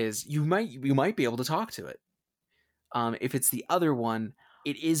 is you might be able to talk to it. If it's the other one,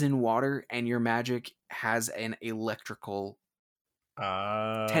 it is in water, and your magic has an electrical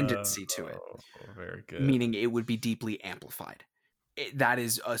tendency to it. Very good. Meaning it would be deeply amplified. That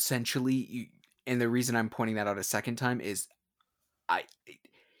is essentially, and the reason I'm pointing that out a second time is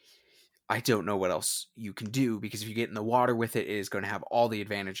I don't know what else you can do, because if you get in the water with it, it is going to have all the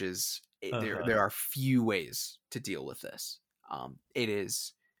advantages. There are few ways to deal with this. It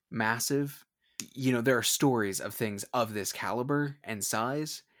is massive. There are stories of things of this caliber and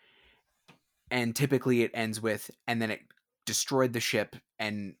size, and typically it ends with, and then it destroyed the ship,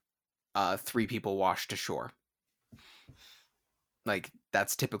 and 3 people washed ashore. Like,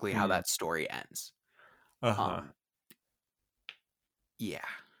 that's typically how that story ends. Yeah.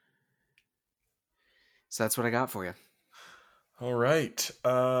 So that's what I got for you. All right.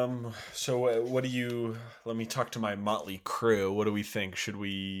 So what do you... Let me talk to my motley crew. What do we think? Should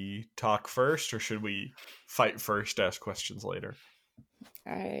we talk first, or should we fight first, ask questions later?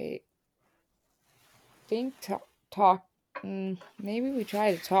 I think talk. Maybe we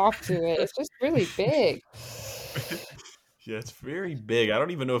try to talk to it. It's just really big. Yeah, it's very big. I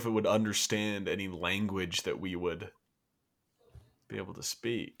don't even know if it would understand any language that we would be able to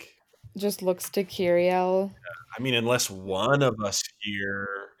speak. Just looks to Kiriel. I mean, unless one of us here,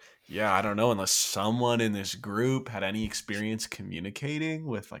 I don't know, unless someone in this group had any experience communicating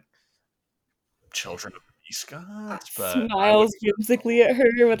with like children of the beast gods, but smiles whimsically at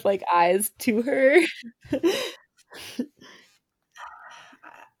her with like eyes to her.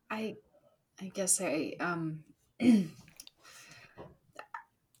 I guess I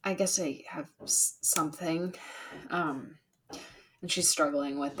have something, and she's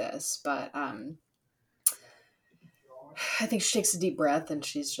struggling with this, but I think she takes a deep breath and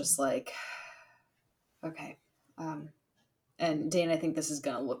she's just like, okay. And Dane, I think this is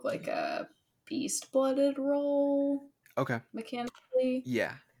gonna look like a beast-blooded roll. Okay. Mechanically.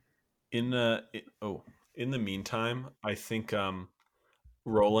 Yeah. In the meantime, I think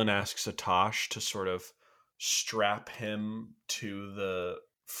Roland asks Atash to sort of strap him to the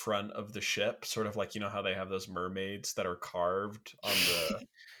front of the ship, sort of like, how they have those mermaids that are carved on the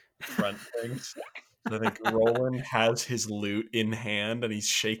front things. And I think Roland has his lute in hand and he's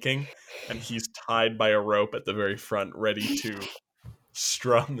shaking, and he's tied by a rope at the very front, ready to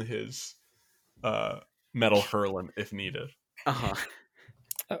strum his metal hurlen if needed.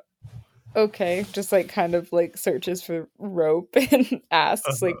 Okay, just like kind of like searches for rope and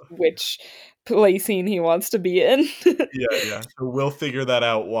asks like which placing he wants to be in. Yeah. So we'll figure that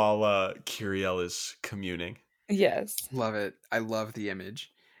out while Kiriel is communing. Yes. Love it. I love the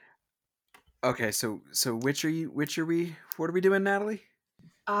image. Okay, so which are we? What are we doing, Natalie?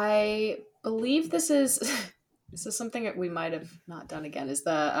 I believe this is something that we might have not done again. Is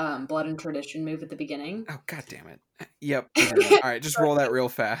the Blood and Tradition move at the beginning? Oh, god damn it! Yep. All right, just roll that real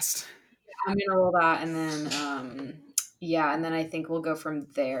fast. I'm gonna roll that, and then Yeah, and then I think we'll go from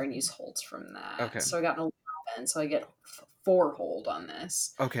there and use holds from that. Okay. So I got an 11, so I get 4 hold on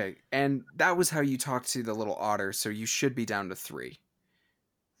this. Okay, and that was how you talked to the little otter, so you should be down to 3,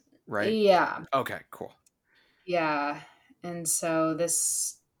 right? Yeah, Okay, cool. yeah. And so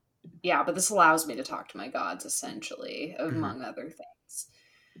this, yeah, but this allows me to talk to my gods, essentially, among other things.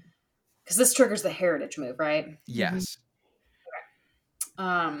 Because this triggers the heritage move, right? Yes.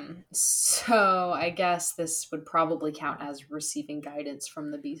 So I guess this would probably count as receiving guidance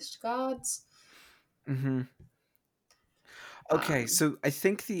from the beast gods. Mm-hmm. Okay, so I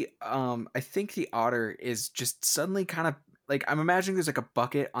think the otter is just suddenly kind of like, I'm imagining there's like a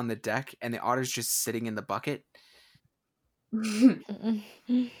bucket on the deck and the otter's just sitting in the bucket and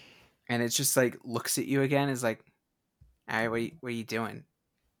it's just like looks at you again, is like, all right, what are you doing?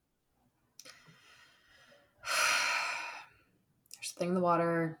 There's a thing in the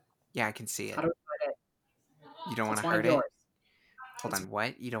water. Yeah, I can see it. How do we hurt it? You don't want It's to one hurt of it? yours. Hold on,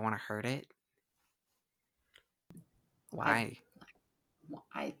 what? You don't want to hurt it? Why?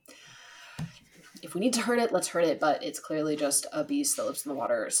 If we need to hurt it, let's hurt it, but it's clearly just a beast that lives in the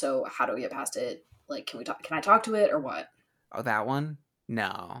water, so how do we get past it? Like, can I talk to it or what? Oh, that one?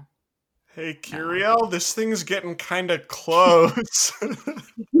 No. Hey, Curiel, this thing's getting kind of close.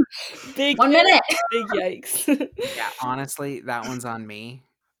 Big 1 minute. big yikes. Yeah, honestly, that one's on me.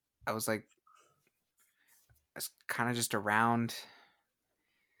 I was kind of just around.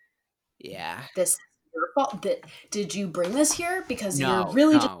 Yeah. This is your fault. Did you bring this here? Because you're No,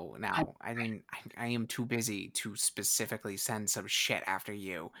 really just no. I didn't. I am too busy to specifically send some shit after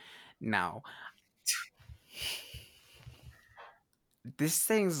you. No. This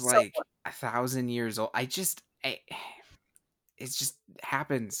thing's So like 1,000 years old. It just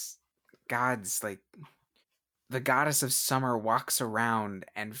happens. Gods, like, the goddess of summer walks around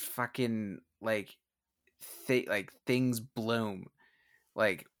and fucking like things bloom.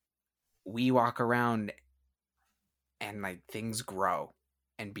 Like, we walk around and like things grow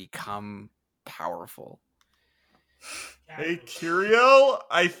and become powerful. Hey, Curiel,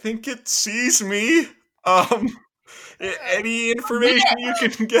 I think it sees me. Any information you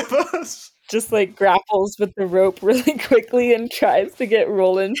can give us? Just like grapples with the rope really quickly and tries to get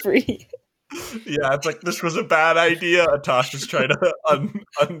rolling free. Yeah, it's like, this was a bad idea. Atasha's trying to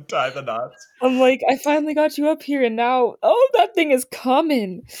untie the knots. I'm like, I finally got you up here and now, oh, that thing is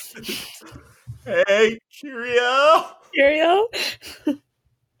coming. Hey, Curiel. Ariel?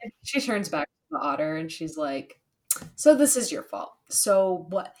 she turns back to the otter and she's like, so this is your fault. So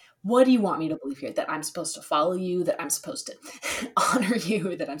what do you want me to believe here? That I'm supposed to follow you, that I'm supposed to honor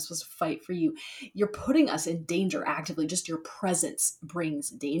you, that I'm supposed to fight for you? You're putting us in danger actively. Just your presence brings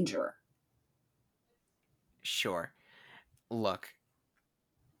danger. Sure. Look,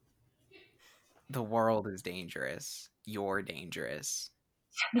 the world is dangerous. You're dangerous.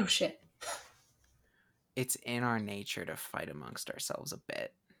 No shit. It's in our nature to fight amongst ourselves a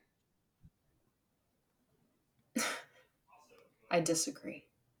bit. I disagree.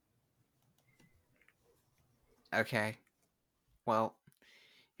 Okay. Well,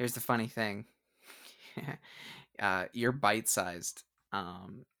 here's the funny thing. You're bite-sized.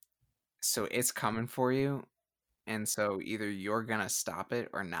 So it's coming for you. And so either you're gonna stop it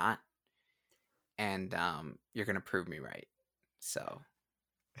or not. And you're gonna prove me right. So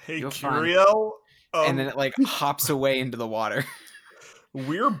Hey, you're fine. Curiel. And then it like hops away into the water.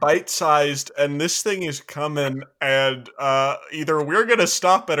 We're bite-sized, and this thing is coming, and either we're gonna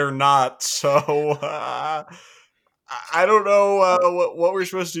stop it or not. So I don't know what we're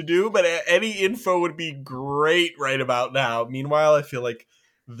supposed to do, but any info would be great right about now. Meanwhile, I feel like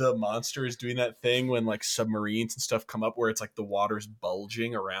the monster is doing that thing when like submarines and stuff come up, where it's like the water's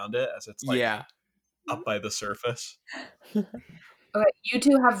bulging around it as it's like up by the surface. Okay, you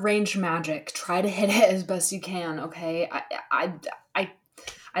two have ranged magic. Try to hit it as best you can. Okay, I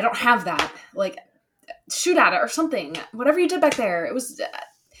don't have that. Like, shoot at it or something. Whatever you did back there. It was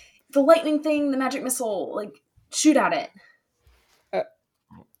the lightning thing, the magic missile. Like, shoot at it.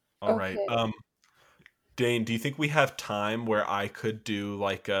 All right. Okay. Dane, do you think we have time where I could do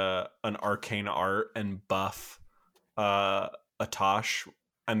like an arcane art and buff Atash,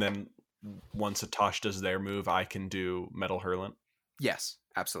 and then once Atash does their move, I can do Metal Hurlant? Yes,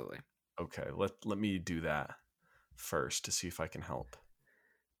 absolutely. Okay, let me do that first to see if I can help.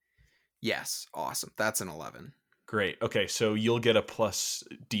 Yes, awesome. That's an 11. Great. Okay, so you'll get a plus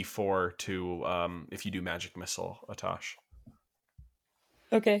D4 to if you do Magic Missile, Atash.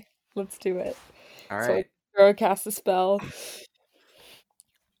 Okay, let's do it. All right. So I throw cast a spell.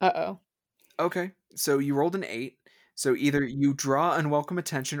 Uh-oh. Okay, so you rolled an 8. So either you draw unwelcome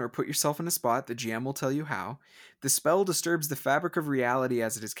attention or put yourself in a spot. The GM will tell you how. The spell disturbs the fabric of reality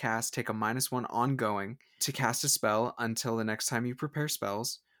as it is cast. Take a -1 ongoing to cast a spell until the next time you prepare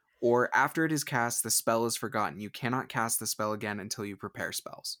spells. Or after it is cast, the spell is forgotten. You cannot cast the spell again until you prepare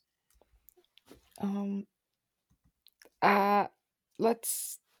spells.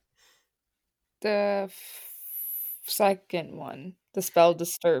 Let's the second one. The spell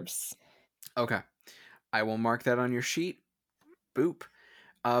disturbs. Okay. I will mark that on your sheet. Boop.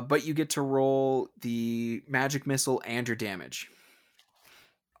 But you get to roll the magic missile and your damage.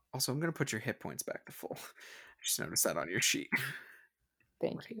 Also, I'm going to put your hit points back to full. I just noticed that on your sheet.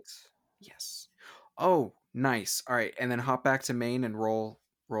 Thank you. Yes. Oh, nice. All right, and then hop back to main and roll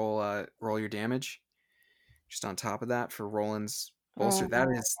your damage. Just on top of that for Roland's bolster. That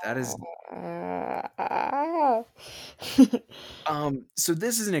is. So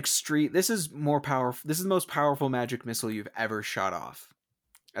this is an extreme. This is more powerful. This is the most powerful magic missile you've ever shot off,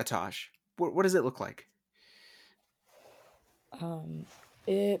 Atosh. What does it look like?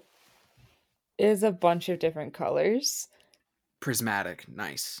 It is a bunch of different colors. Prismatic,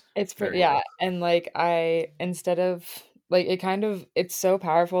 nice. It's Very yeah, cool. and like instead of like it's so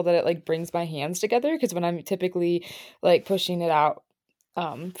powerful that it like brings my hands together because when I'm typically like pushing it out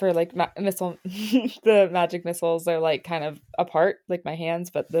for like missile the magic missiles are like kind of apart like my hands,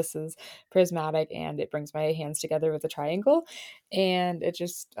 but this is prismatic and it brings my hands together with a triangle and it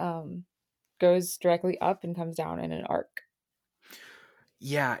just goes directly up and comes down in an arc.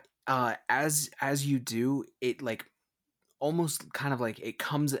 Yeah, as you do, it like almost kind of like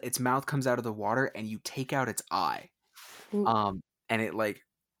its mouth comes out of the water and you take out its eye. Ooh. And it like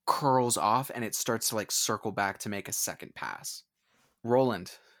curls off and it starts to like circle back to make a second pass.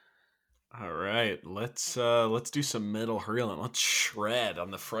 Roland. All right, let's do some metal hurling. Let's shred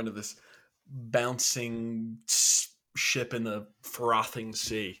on the front of this bouncing ship in the frothing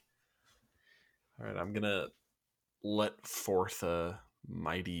sea. All right, I'm gonna let forth a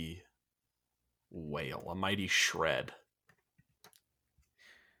mighty wail, a mighty shred.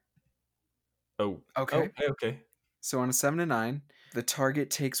 Oh, Okay. Okay. So on a 7 to 9, the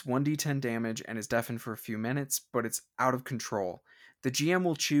target takes 1d10 damage and is deafened for a few minutes, but it's out of control. The GM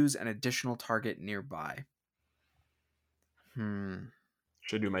will choose an additional target nearby. Should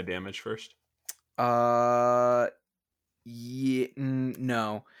I do my damage first? Yeah,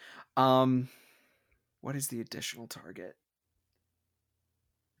 no. What is the additional target?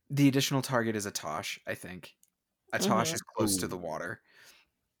 The additional target is Atosh, I think. Atosh is close to the water.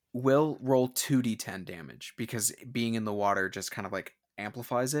 Will roll 2d10 damage because being in the water just kind of like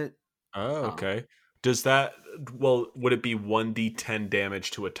amplifies it. Oh, okay. Does that would it be 1d10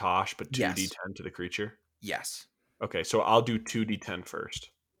 damage to Atosh but 2d10 Yes. to the creature? Yes. Okay, so I'll do 2d10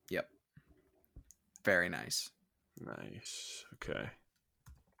 first. Yep. Very nice. Nice. Okay.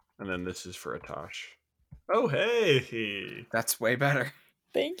 And then this is for Atosh. Oh, hey. That's way better.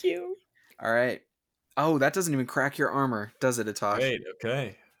 Thank you. All right. Oh, that doesn't even crack your armor, does it, Atosh? Great,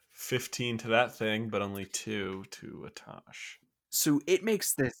 okay. 15 to that thing, but only 2 to Atosh. So it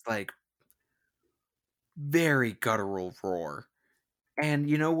makes this like very guttural roar. And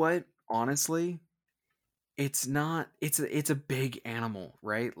you know what? Honestly, it's not it's a big animal,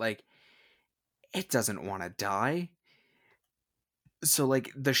 right? Like it doesn't want to die. So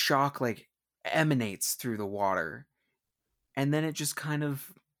like the shock like emanates through the water and then it just kind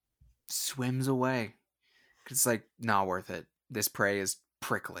of swims away. It's like not worth it. This prey is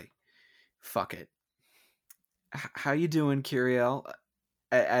prickly. Fuck it. How you doing, Kiriel?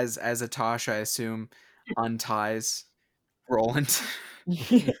 As Atosh, I assume, unties Roland.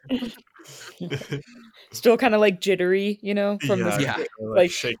 Still kind of like jittery, you know, from this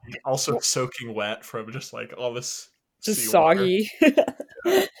like shaking, also soaking wet from just like all this just soggy.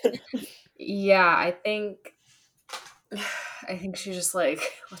 Yeah, I think she just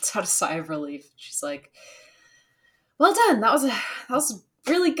like lets out a sigh of relief. She's like, "Well done. That was a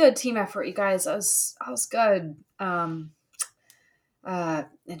really good team effort, you guys. That was good." And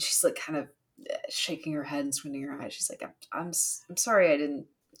she's like kind of shaking her head and squinting her eyes. She's like, "I'm sorry. I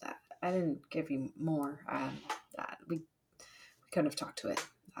didn't give you more. We couldn't have talked to it.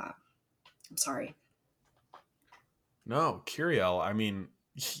 I'm sorry." No, Kiriel, I mean,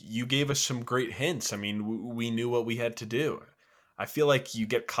 you gave us some great hints. I mean, we knew what we had to do. I feel like you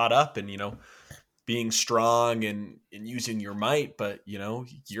get caught up in, being strong and using your might, but,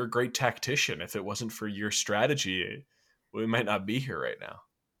 you're a great tactician. If it wasn't for your strategy, we might not be here right now.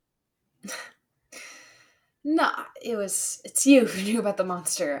 Nah, it's you who knew about the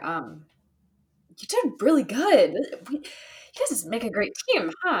monster. You did really good. You guys make a great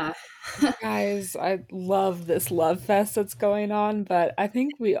team, huh? Guys, I love this love fest that's going on, but I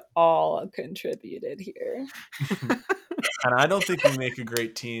think we all contributed here. And I don't think we make a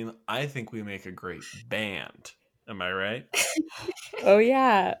great team. I think we make a great band. Am I right? Oh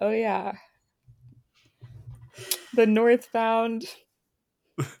yeah, oh yeah. The northbound.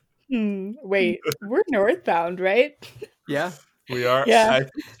 Wait, we're northbound, right? Yeah. We are. Yeah. I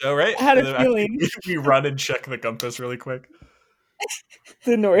think so, right? I had a And then feeling. we run and check the compass really quick.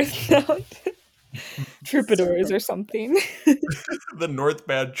 The northbound. Troubadours or something. The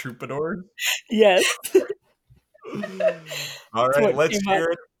Northbound Troubadour. Yes. All That's right, what let's came up.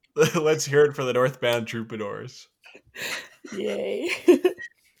 hear it. Let's hear it for the Northbound Troubadours. Yay.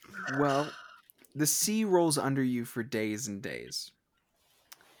 Well, the sea rolls under you for days and days.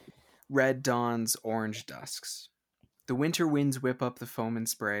 Red dawns, orange dusks. The winter winds whip up the foam and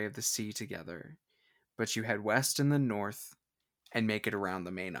spray of the sea together, but you head west in the north and make it around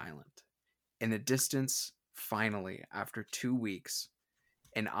the main island. In the distance, finally, after 2 weeks,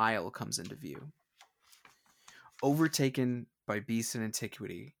 an isle comes into view. Overtaken by Beeson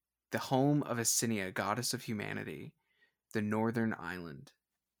antiquity, the home of Asinia, goddess of humanity, the northern island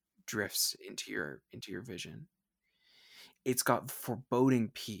drifts into your vision. It's got foreboding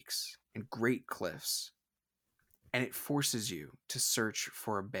peaks and great cliffs, and it forces you to search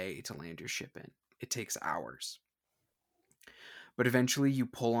for a bay to land your ship in. It takes hours. But eventually you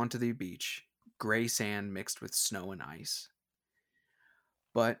pull onto the beach, gray sand mixed with snow and ice.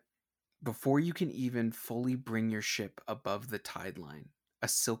 But before you can even fully bring your ship above the tide line, a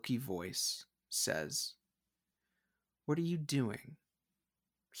silky voice says, "What are you doing,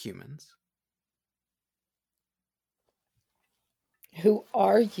 humans?" Who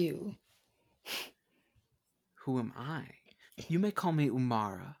are you? "Who am I? You may call me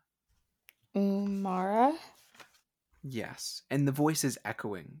Umara." Umara? Yes, and the voice is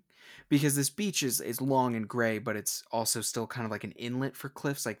echoing because this beach is long and gray, but it's also still kind of like an inlet for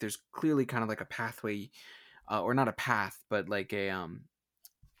cliffs. Like there's clearly kind of like a pathway, or not a path, but like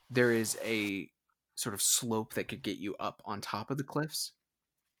there is a sort of slope that could get you up on top of the cliffs.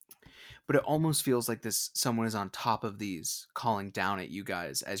 But it almost feels like this someone is on top of these calling down at you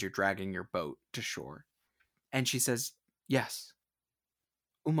guys as you're dragging your boat to shore. And she says, "Yes,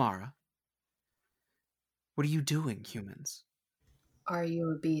 Umara. What are you doing, humans?" Are you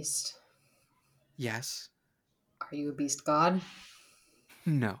a beast? "Yes." Are you a beast god?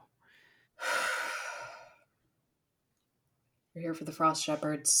 "No." We're here for the Frost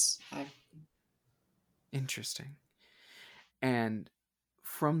Shepherds. "Interesting." And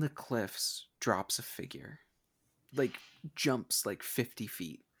from the cliffs drops a figure, like jumps like 50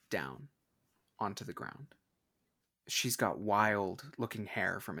 feet down onto the ground. She's got wild looking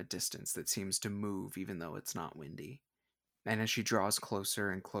hair from a distance that seems to move even though it's not windy. And as she draws closer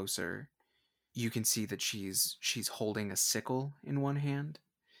and closer, you can see that she's holding a sickle in one hand.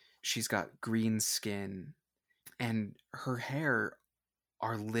 She's got green skin, and her hair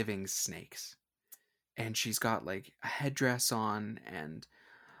are living snakes. And she's got like a headdress on and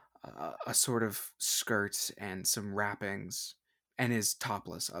a sort of skirt and some wrappings, and is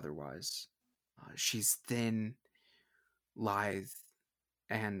topless otherwise. She's thin, lithe,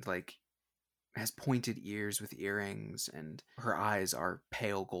 and like has pointed ears with earrings, and her eyes are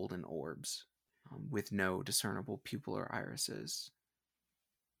pale golden orbs with no discernible pupil or irises.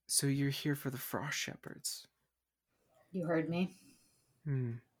 "So you're here for the Frost Shepherds?" You heard me.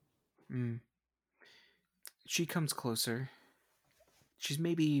 Hmm. Hmm. She comes closer. She's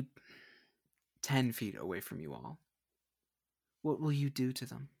maybe 10 feet away from you all. "What will you do to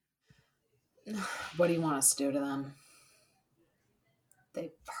them?" What do you want us to do to them?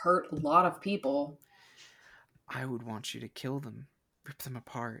 They've hurt a lot of people. "I would want you to kill them, rip them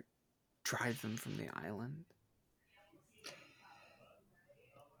apart, drive them from the island."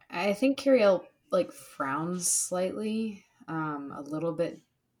 I think Kiriel like frowns slightly, a little bit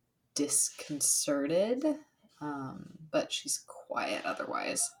disconcerted, but she's quiet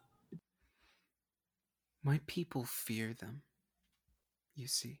otherwise. "My people fear them, you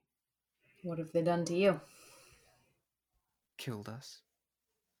see. What have they done to you? Killed us,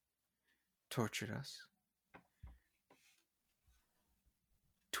 tortured us,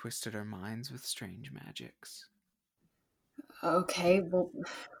 twisted our minds with strange magics." Okay, well,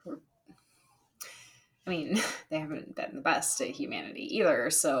 I mean, they haven't been the best at humanity either,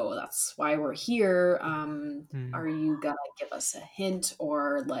 so that's why we're here. Are you gonna give us a hint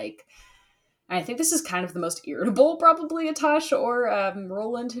or like? I think this is kind of the most irritable, probably Atasha or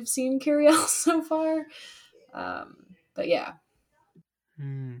Roland have seen Kiriel so far. But yeah,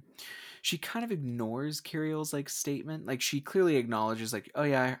 Hmm. she kind of ignores Kiriel's like statement. Like she clearly acknowledges like, oh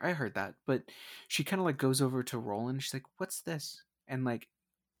yeah, I heard that, but she kind of like goes over to Roland. She's like, what's this? And like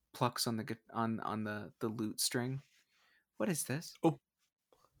plucks on the lute string. What is this? Oh,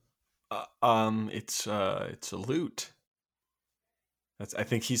 it's a lute. I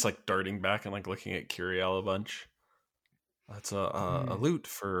think he's like darting back and like looking at Kiriel a bunch. That's a lute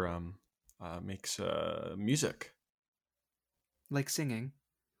for makes music. Like singing.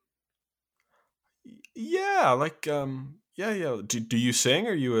 Yeah, like yeah. Do you sing?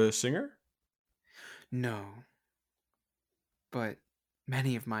 Are you a singer? No. But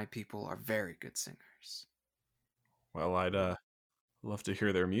many of my people are very good singers. Well, I'd love to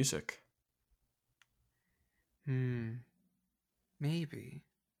hear their music. Maybe.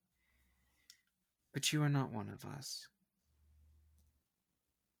 But you are not one of us.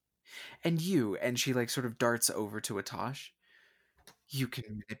 And she like sort of darts over to Atosh. You can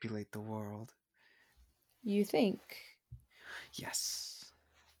manipulate the world. You think? Yes.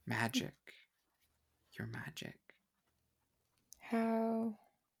 Magic. Your magic. How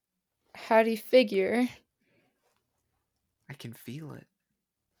do you figure? I can feel it.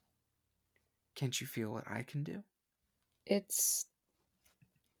 Can't you feel what I can do? It's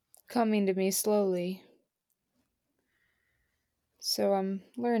coming to me slowly. So I'm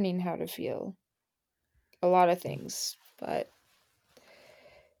learning how to feel a lot of things, but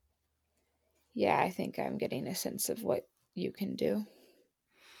yeah, I think I'm getting a sense of what you can do.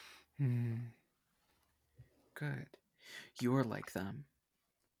 Good. You're like them.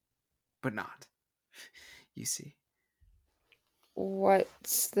 But not. You see.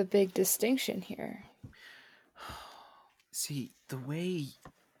 What's the big distinction here? See, the way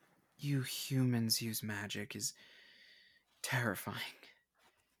you humans use magic is terrifying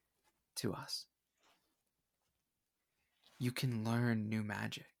to us. You can learn new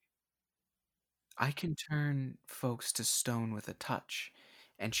magic. I can turn folks to stone with a touch.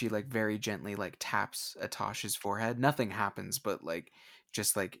 And she like very gently like taps Atosh's forehead. Nothing happens, but like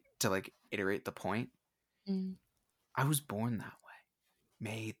just like to like iterate the point. I was born that way,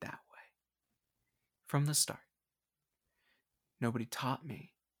 made that way. From the start. Nobody taught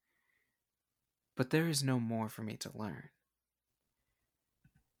me. But there is no more for me to learn.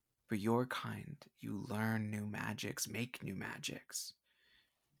 But your kind, you learn new magics, make new magics.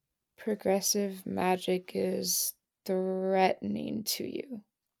 Progressive magic is threatening to you.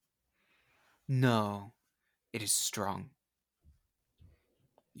 No, it is strong.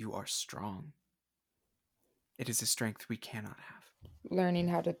 You are strong. It is a strength we cannot have. Learning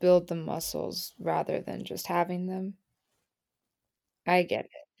how to build the muscles rather than just having them. I get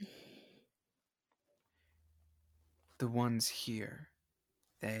it. The ones here,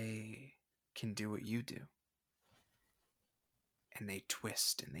 they can do what you do. And they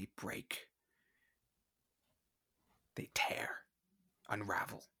twist and they break. They tear,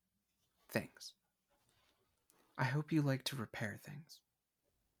 unravel things. I hope you like to repair things.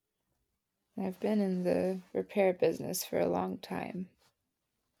 I've been in the repair business for a long time.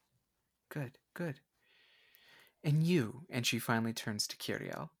 Good, good. And you, and she finally turns to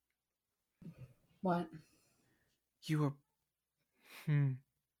Kiriel. What? You are...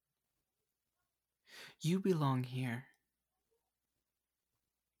 You belong here.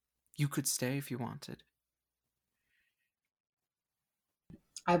 You could stay if you wanted.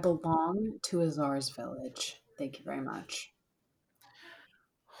 I belong to Azar's village. Thank you very much.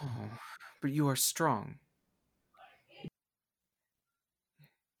 Oh, but you are strong.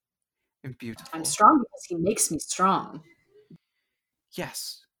 And beautiful. I'm strong because he makes me strong.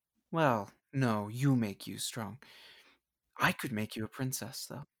 Yes. Well, no, you make you strong. I could make you a princess,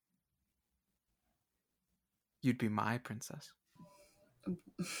 though. You'd be my princess.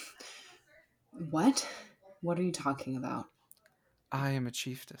 What? What are you talking about? I am a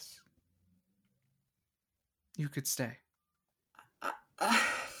chiefess. You could stay.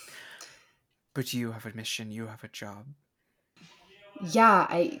 But you have a mission, you have a job. Yeah,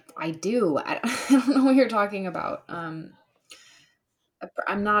 I do. I don't know what you're talking about. I'm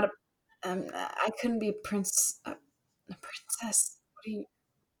not I couldn't be a princess. What do you?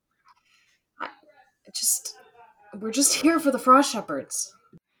 We're just here for the Frost Shepherds.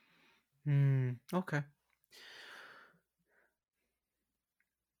 Okay.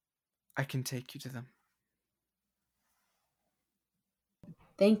 I can take you to them.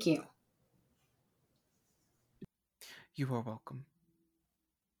 Thank you. You are welcome.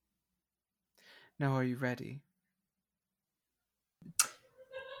 Now, are you ready?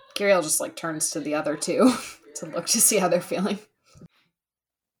 Kiriel just like turns to the other two to look to see how they're feeling.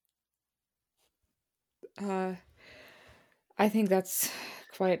 I think that's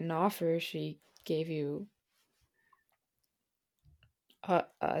quite an offer she gave you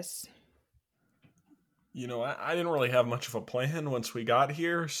us. You know, I didn't really have much of a plan once we got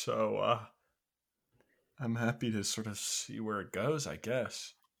here, so I'm happy to sort of see where it goes, I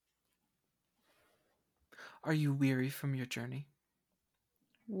guess. Are you weary from your journey?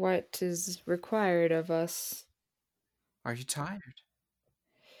 What is required of us? Are you tired?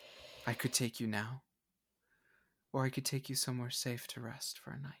 I could take you now, or I could take you somewhere safe to rest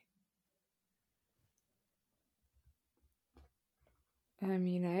for a night. I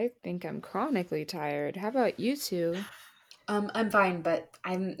mean, I think I'm chronically tired. How about you two? I'm fine, but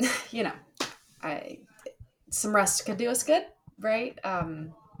I'm, you know, I some rest could do us good, right?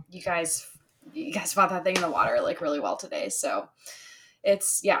 You guys, you guys fought that thing in the water like really well today, so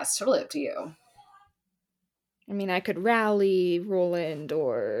it's totally up to you. I mean, I could rally Roland,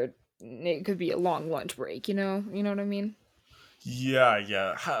 or it could be a long lunch break, you know? You know what I mean?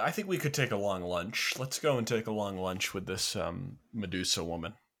 Yeah. I think we could take a long lunch. Let's go and take a long lunch with this Medusa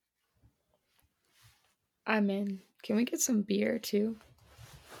woman. I'm in. Can we get some beer, too?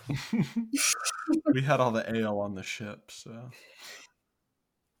 We had all the ale on the ship, so.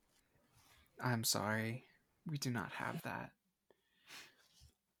 I'm sorry. We do not have that.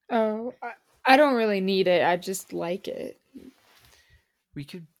 Oh, I don't really need it. I just like it.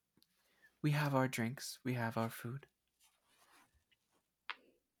 We have our drinks. We have our food.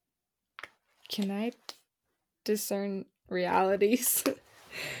 Can I discern realities?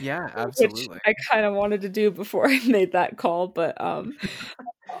 Yeah, Which absolutely. I kind of wanted to do before I made that call, but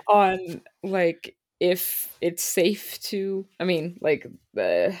on like if it's safe to, I mean, like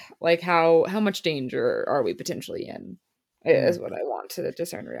the like how much danger are we potentially in is what I want to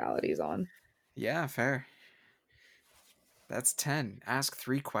discern realities on. Yeah, fair. That's 10. Ask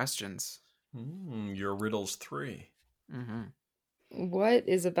 3 questions. Your riddle's 3. Mm-hmm. What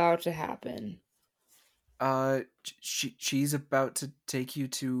is about to happen? She's about to take you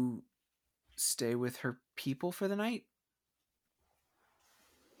to stay with her people for the night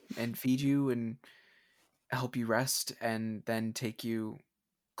and feed you and help you rest, and then take you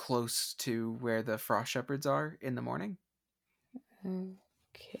close to where the frost shepherds are in the morning.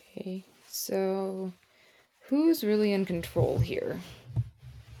 Okay, so who's really in control here?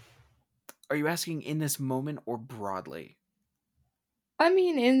 Are you asking in this moment or broadly? I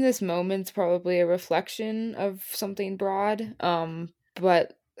mean, in this moment's probably a reflection of something broad.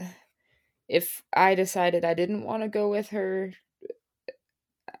 But if I decided I didn't want to go with her,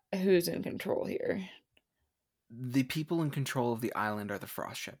 who's in control here? The people in control of the island are the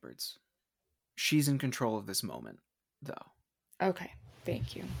frost shepherds. She's in control of this moment, though. Okay,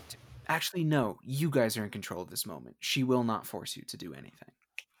 thank you. Actually, no. You guys are in control of this moment. She will not force you to do anything.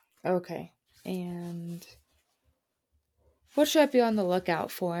 Okay, and what should I be on the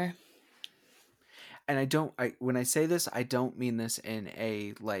lookout for? And when I say this, I don't mean this in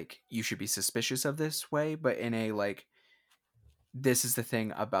a, like, you should be suspicious of this way, but in a, like, this is the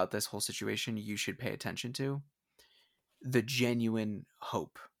thing about this whole situation you should pay attention to. The genuine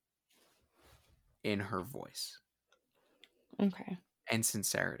hope in her voice. Okay. And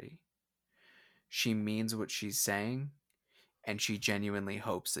sincerity. She means what she's saying, and she genuinely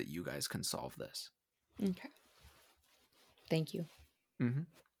hopes that you guys can solve this. Okay. Thank you. Mm-hmm.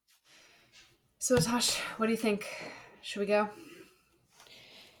 So, Atash, what do you think? Should we go?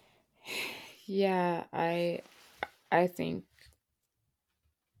 Yeah, I think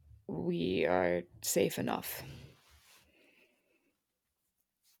we are safe enough.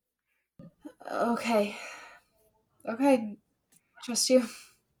 Okay. Trust you.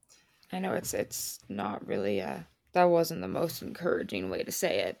 I know it's not really that wasn't the most encouraging way to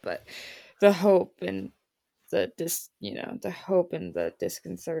say it, but the hope and the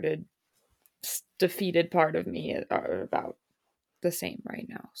disconcerted, defeated part of me are about the same right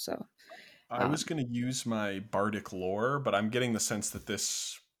now. So I was going to use my bardic lore, but I'm getting the sense that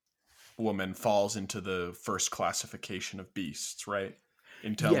this woman falls into the first classification of beasts, right?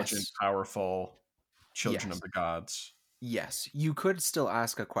 Intelligent, Yes. powerful, children Yes. of the gods. Yes, you could still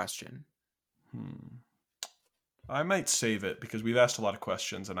ask a question. I might save it because we've asked a lot of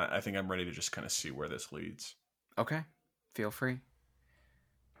questions, and I think I'm ready to just kind of see where this leads. Okay, feel free.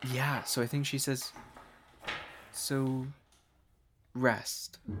 Yeah, so I think she says, so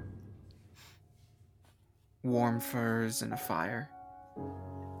rest. Warm furs and a fire.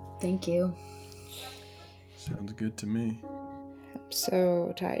 Thank you. Sounds good to me. I'm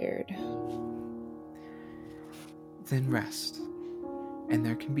so tired. Then rest. And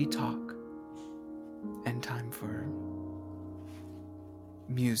there can be talk. And time for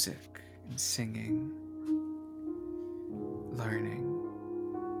music and singing. Learning.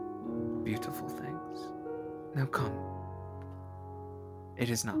 beautiful things. Now come. It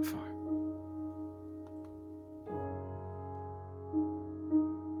is not far.